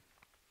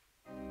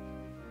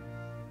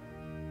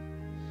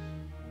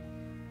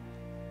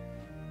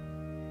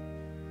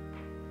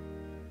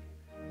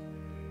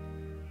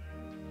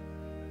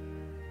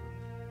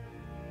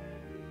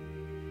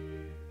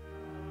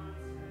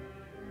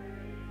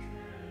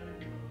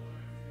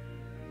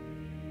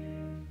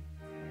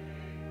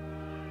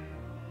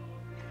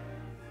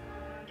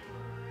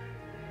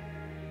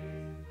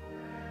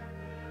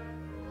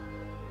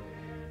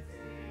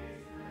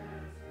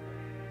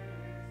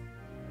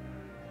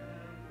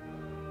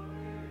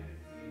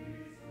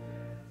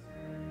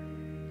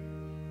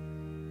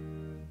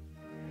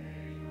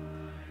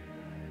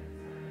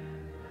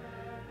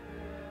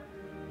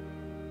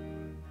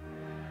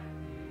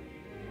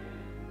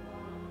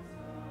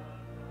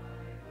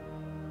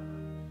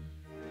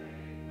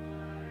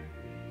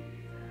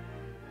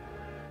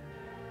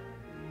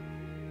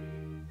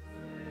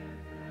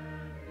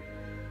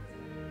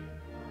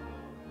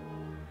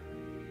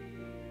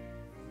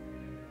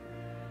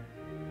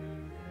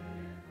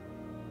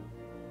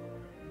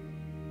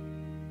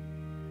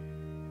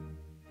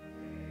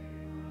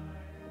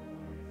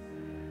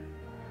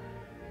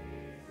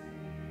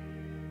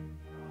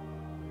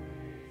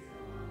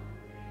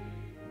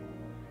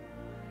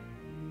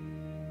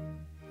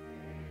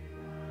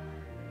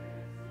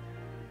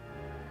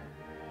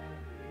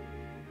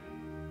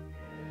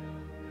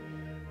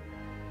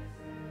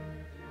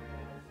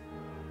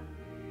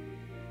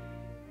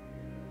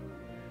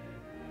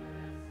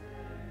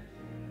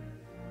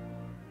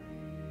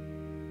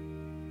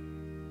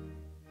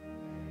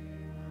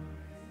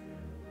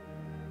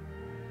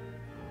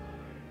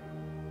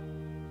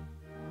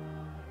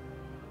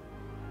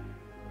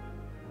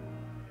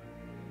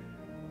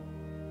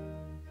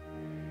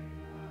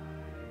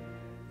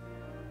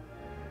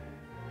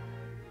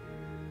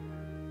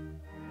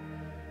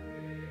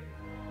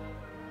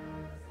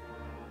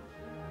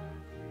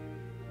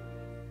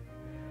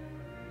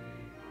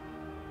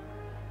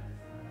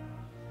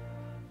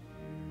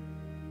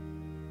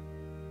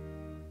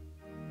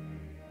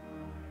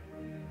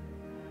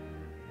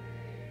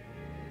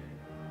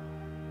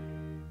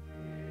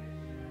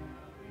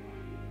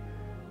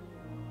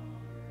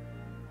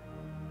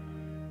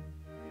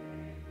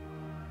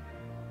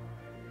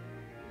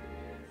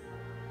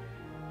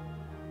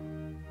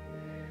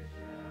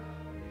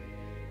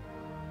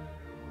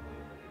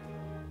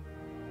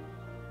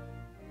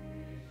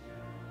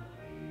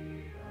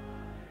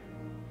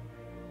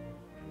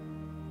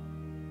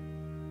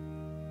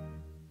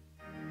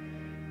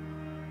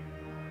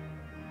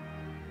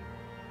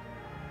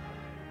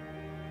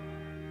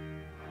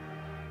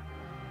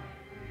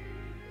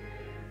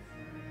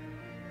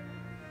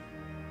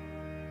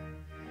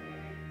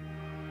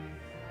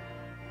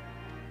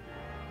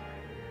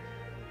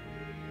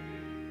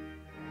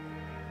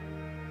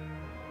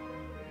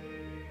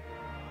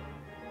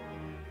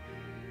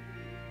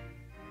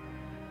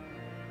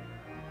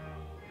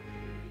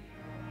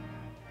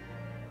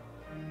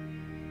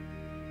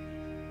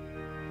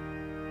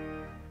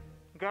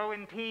 Go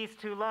in peace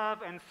to love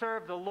and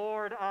serve the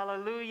Lord.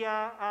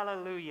 Alleluia,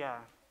 alleluia.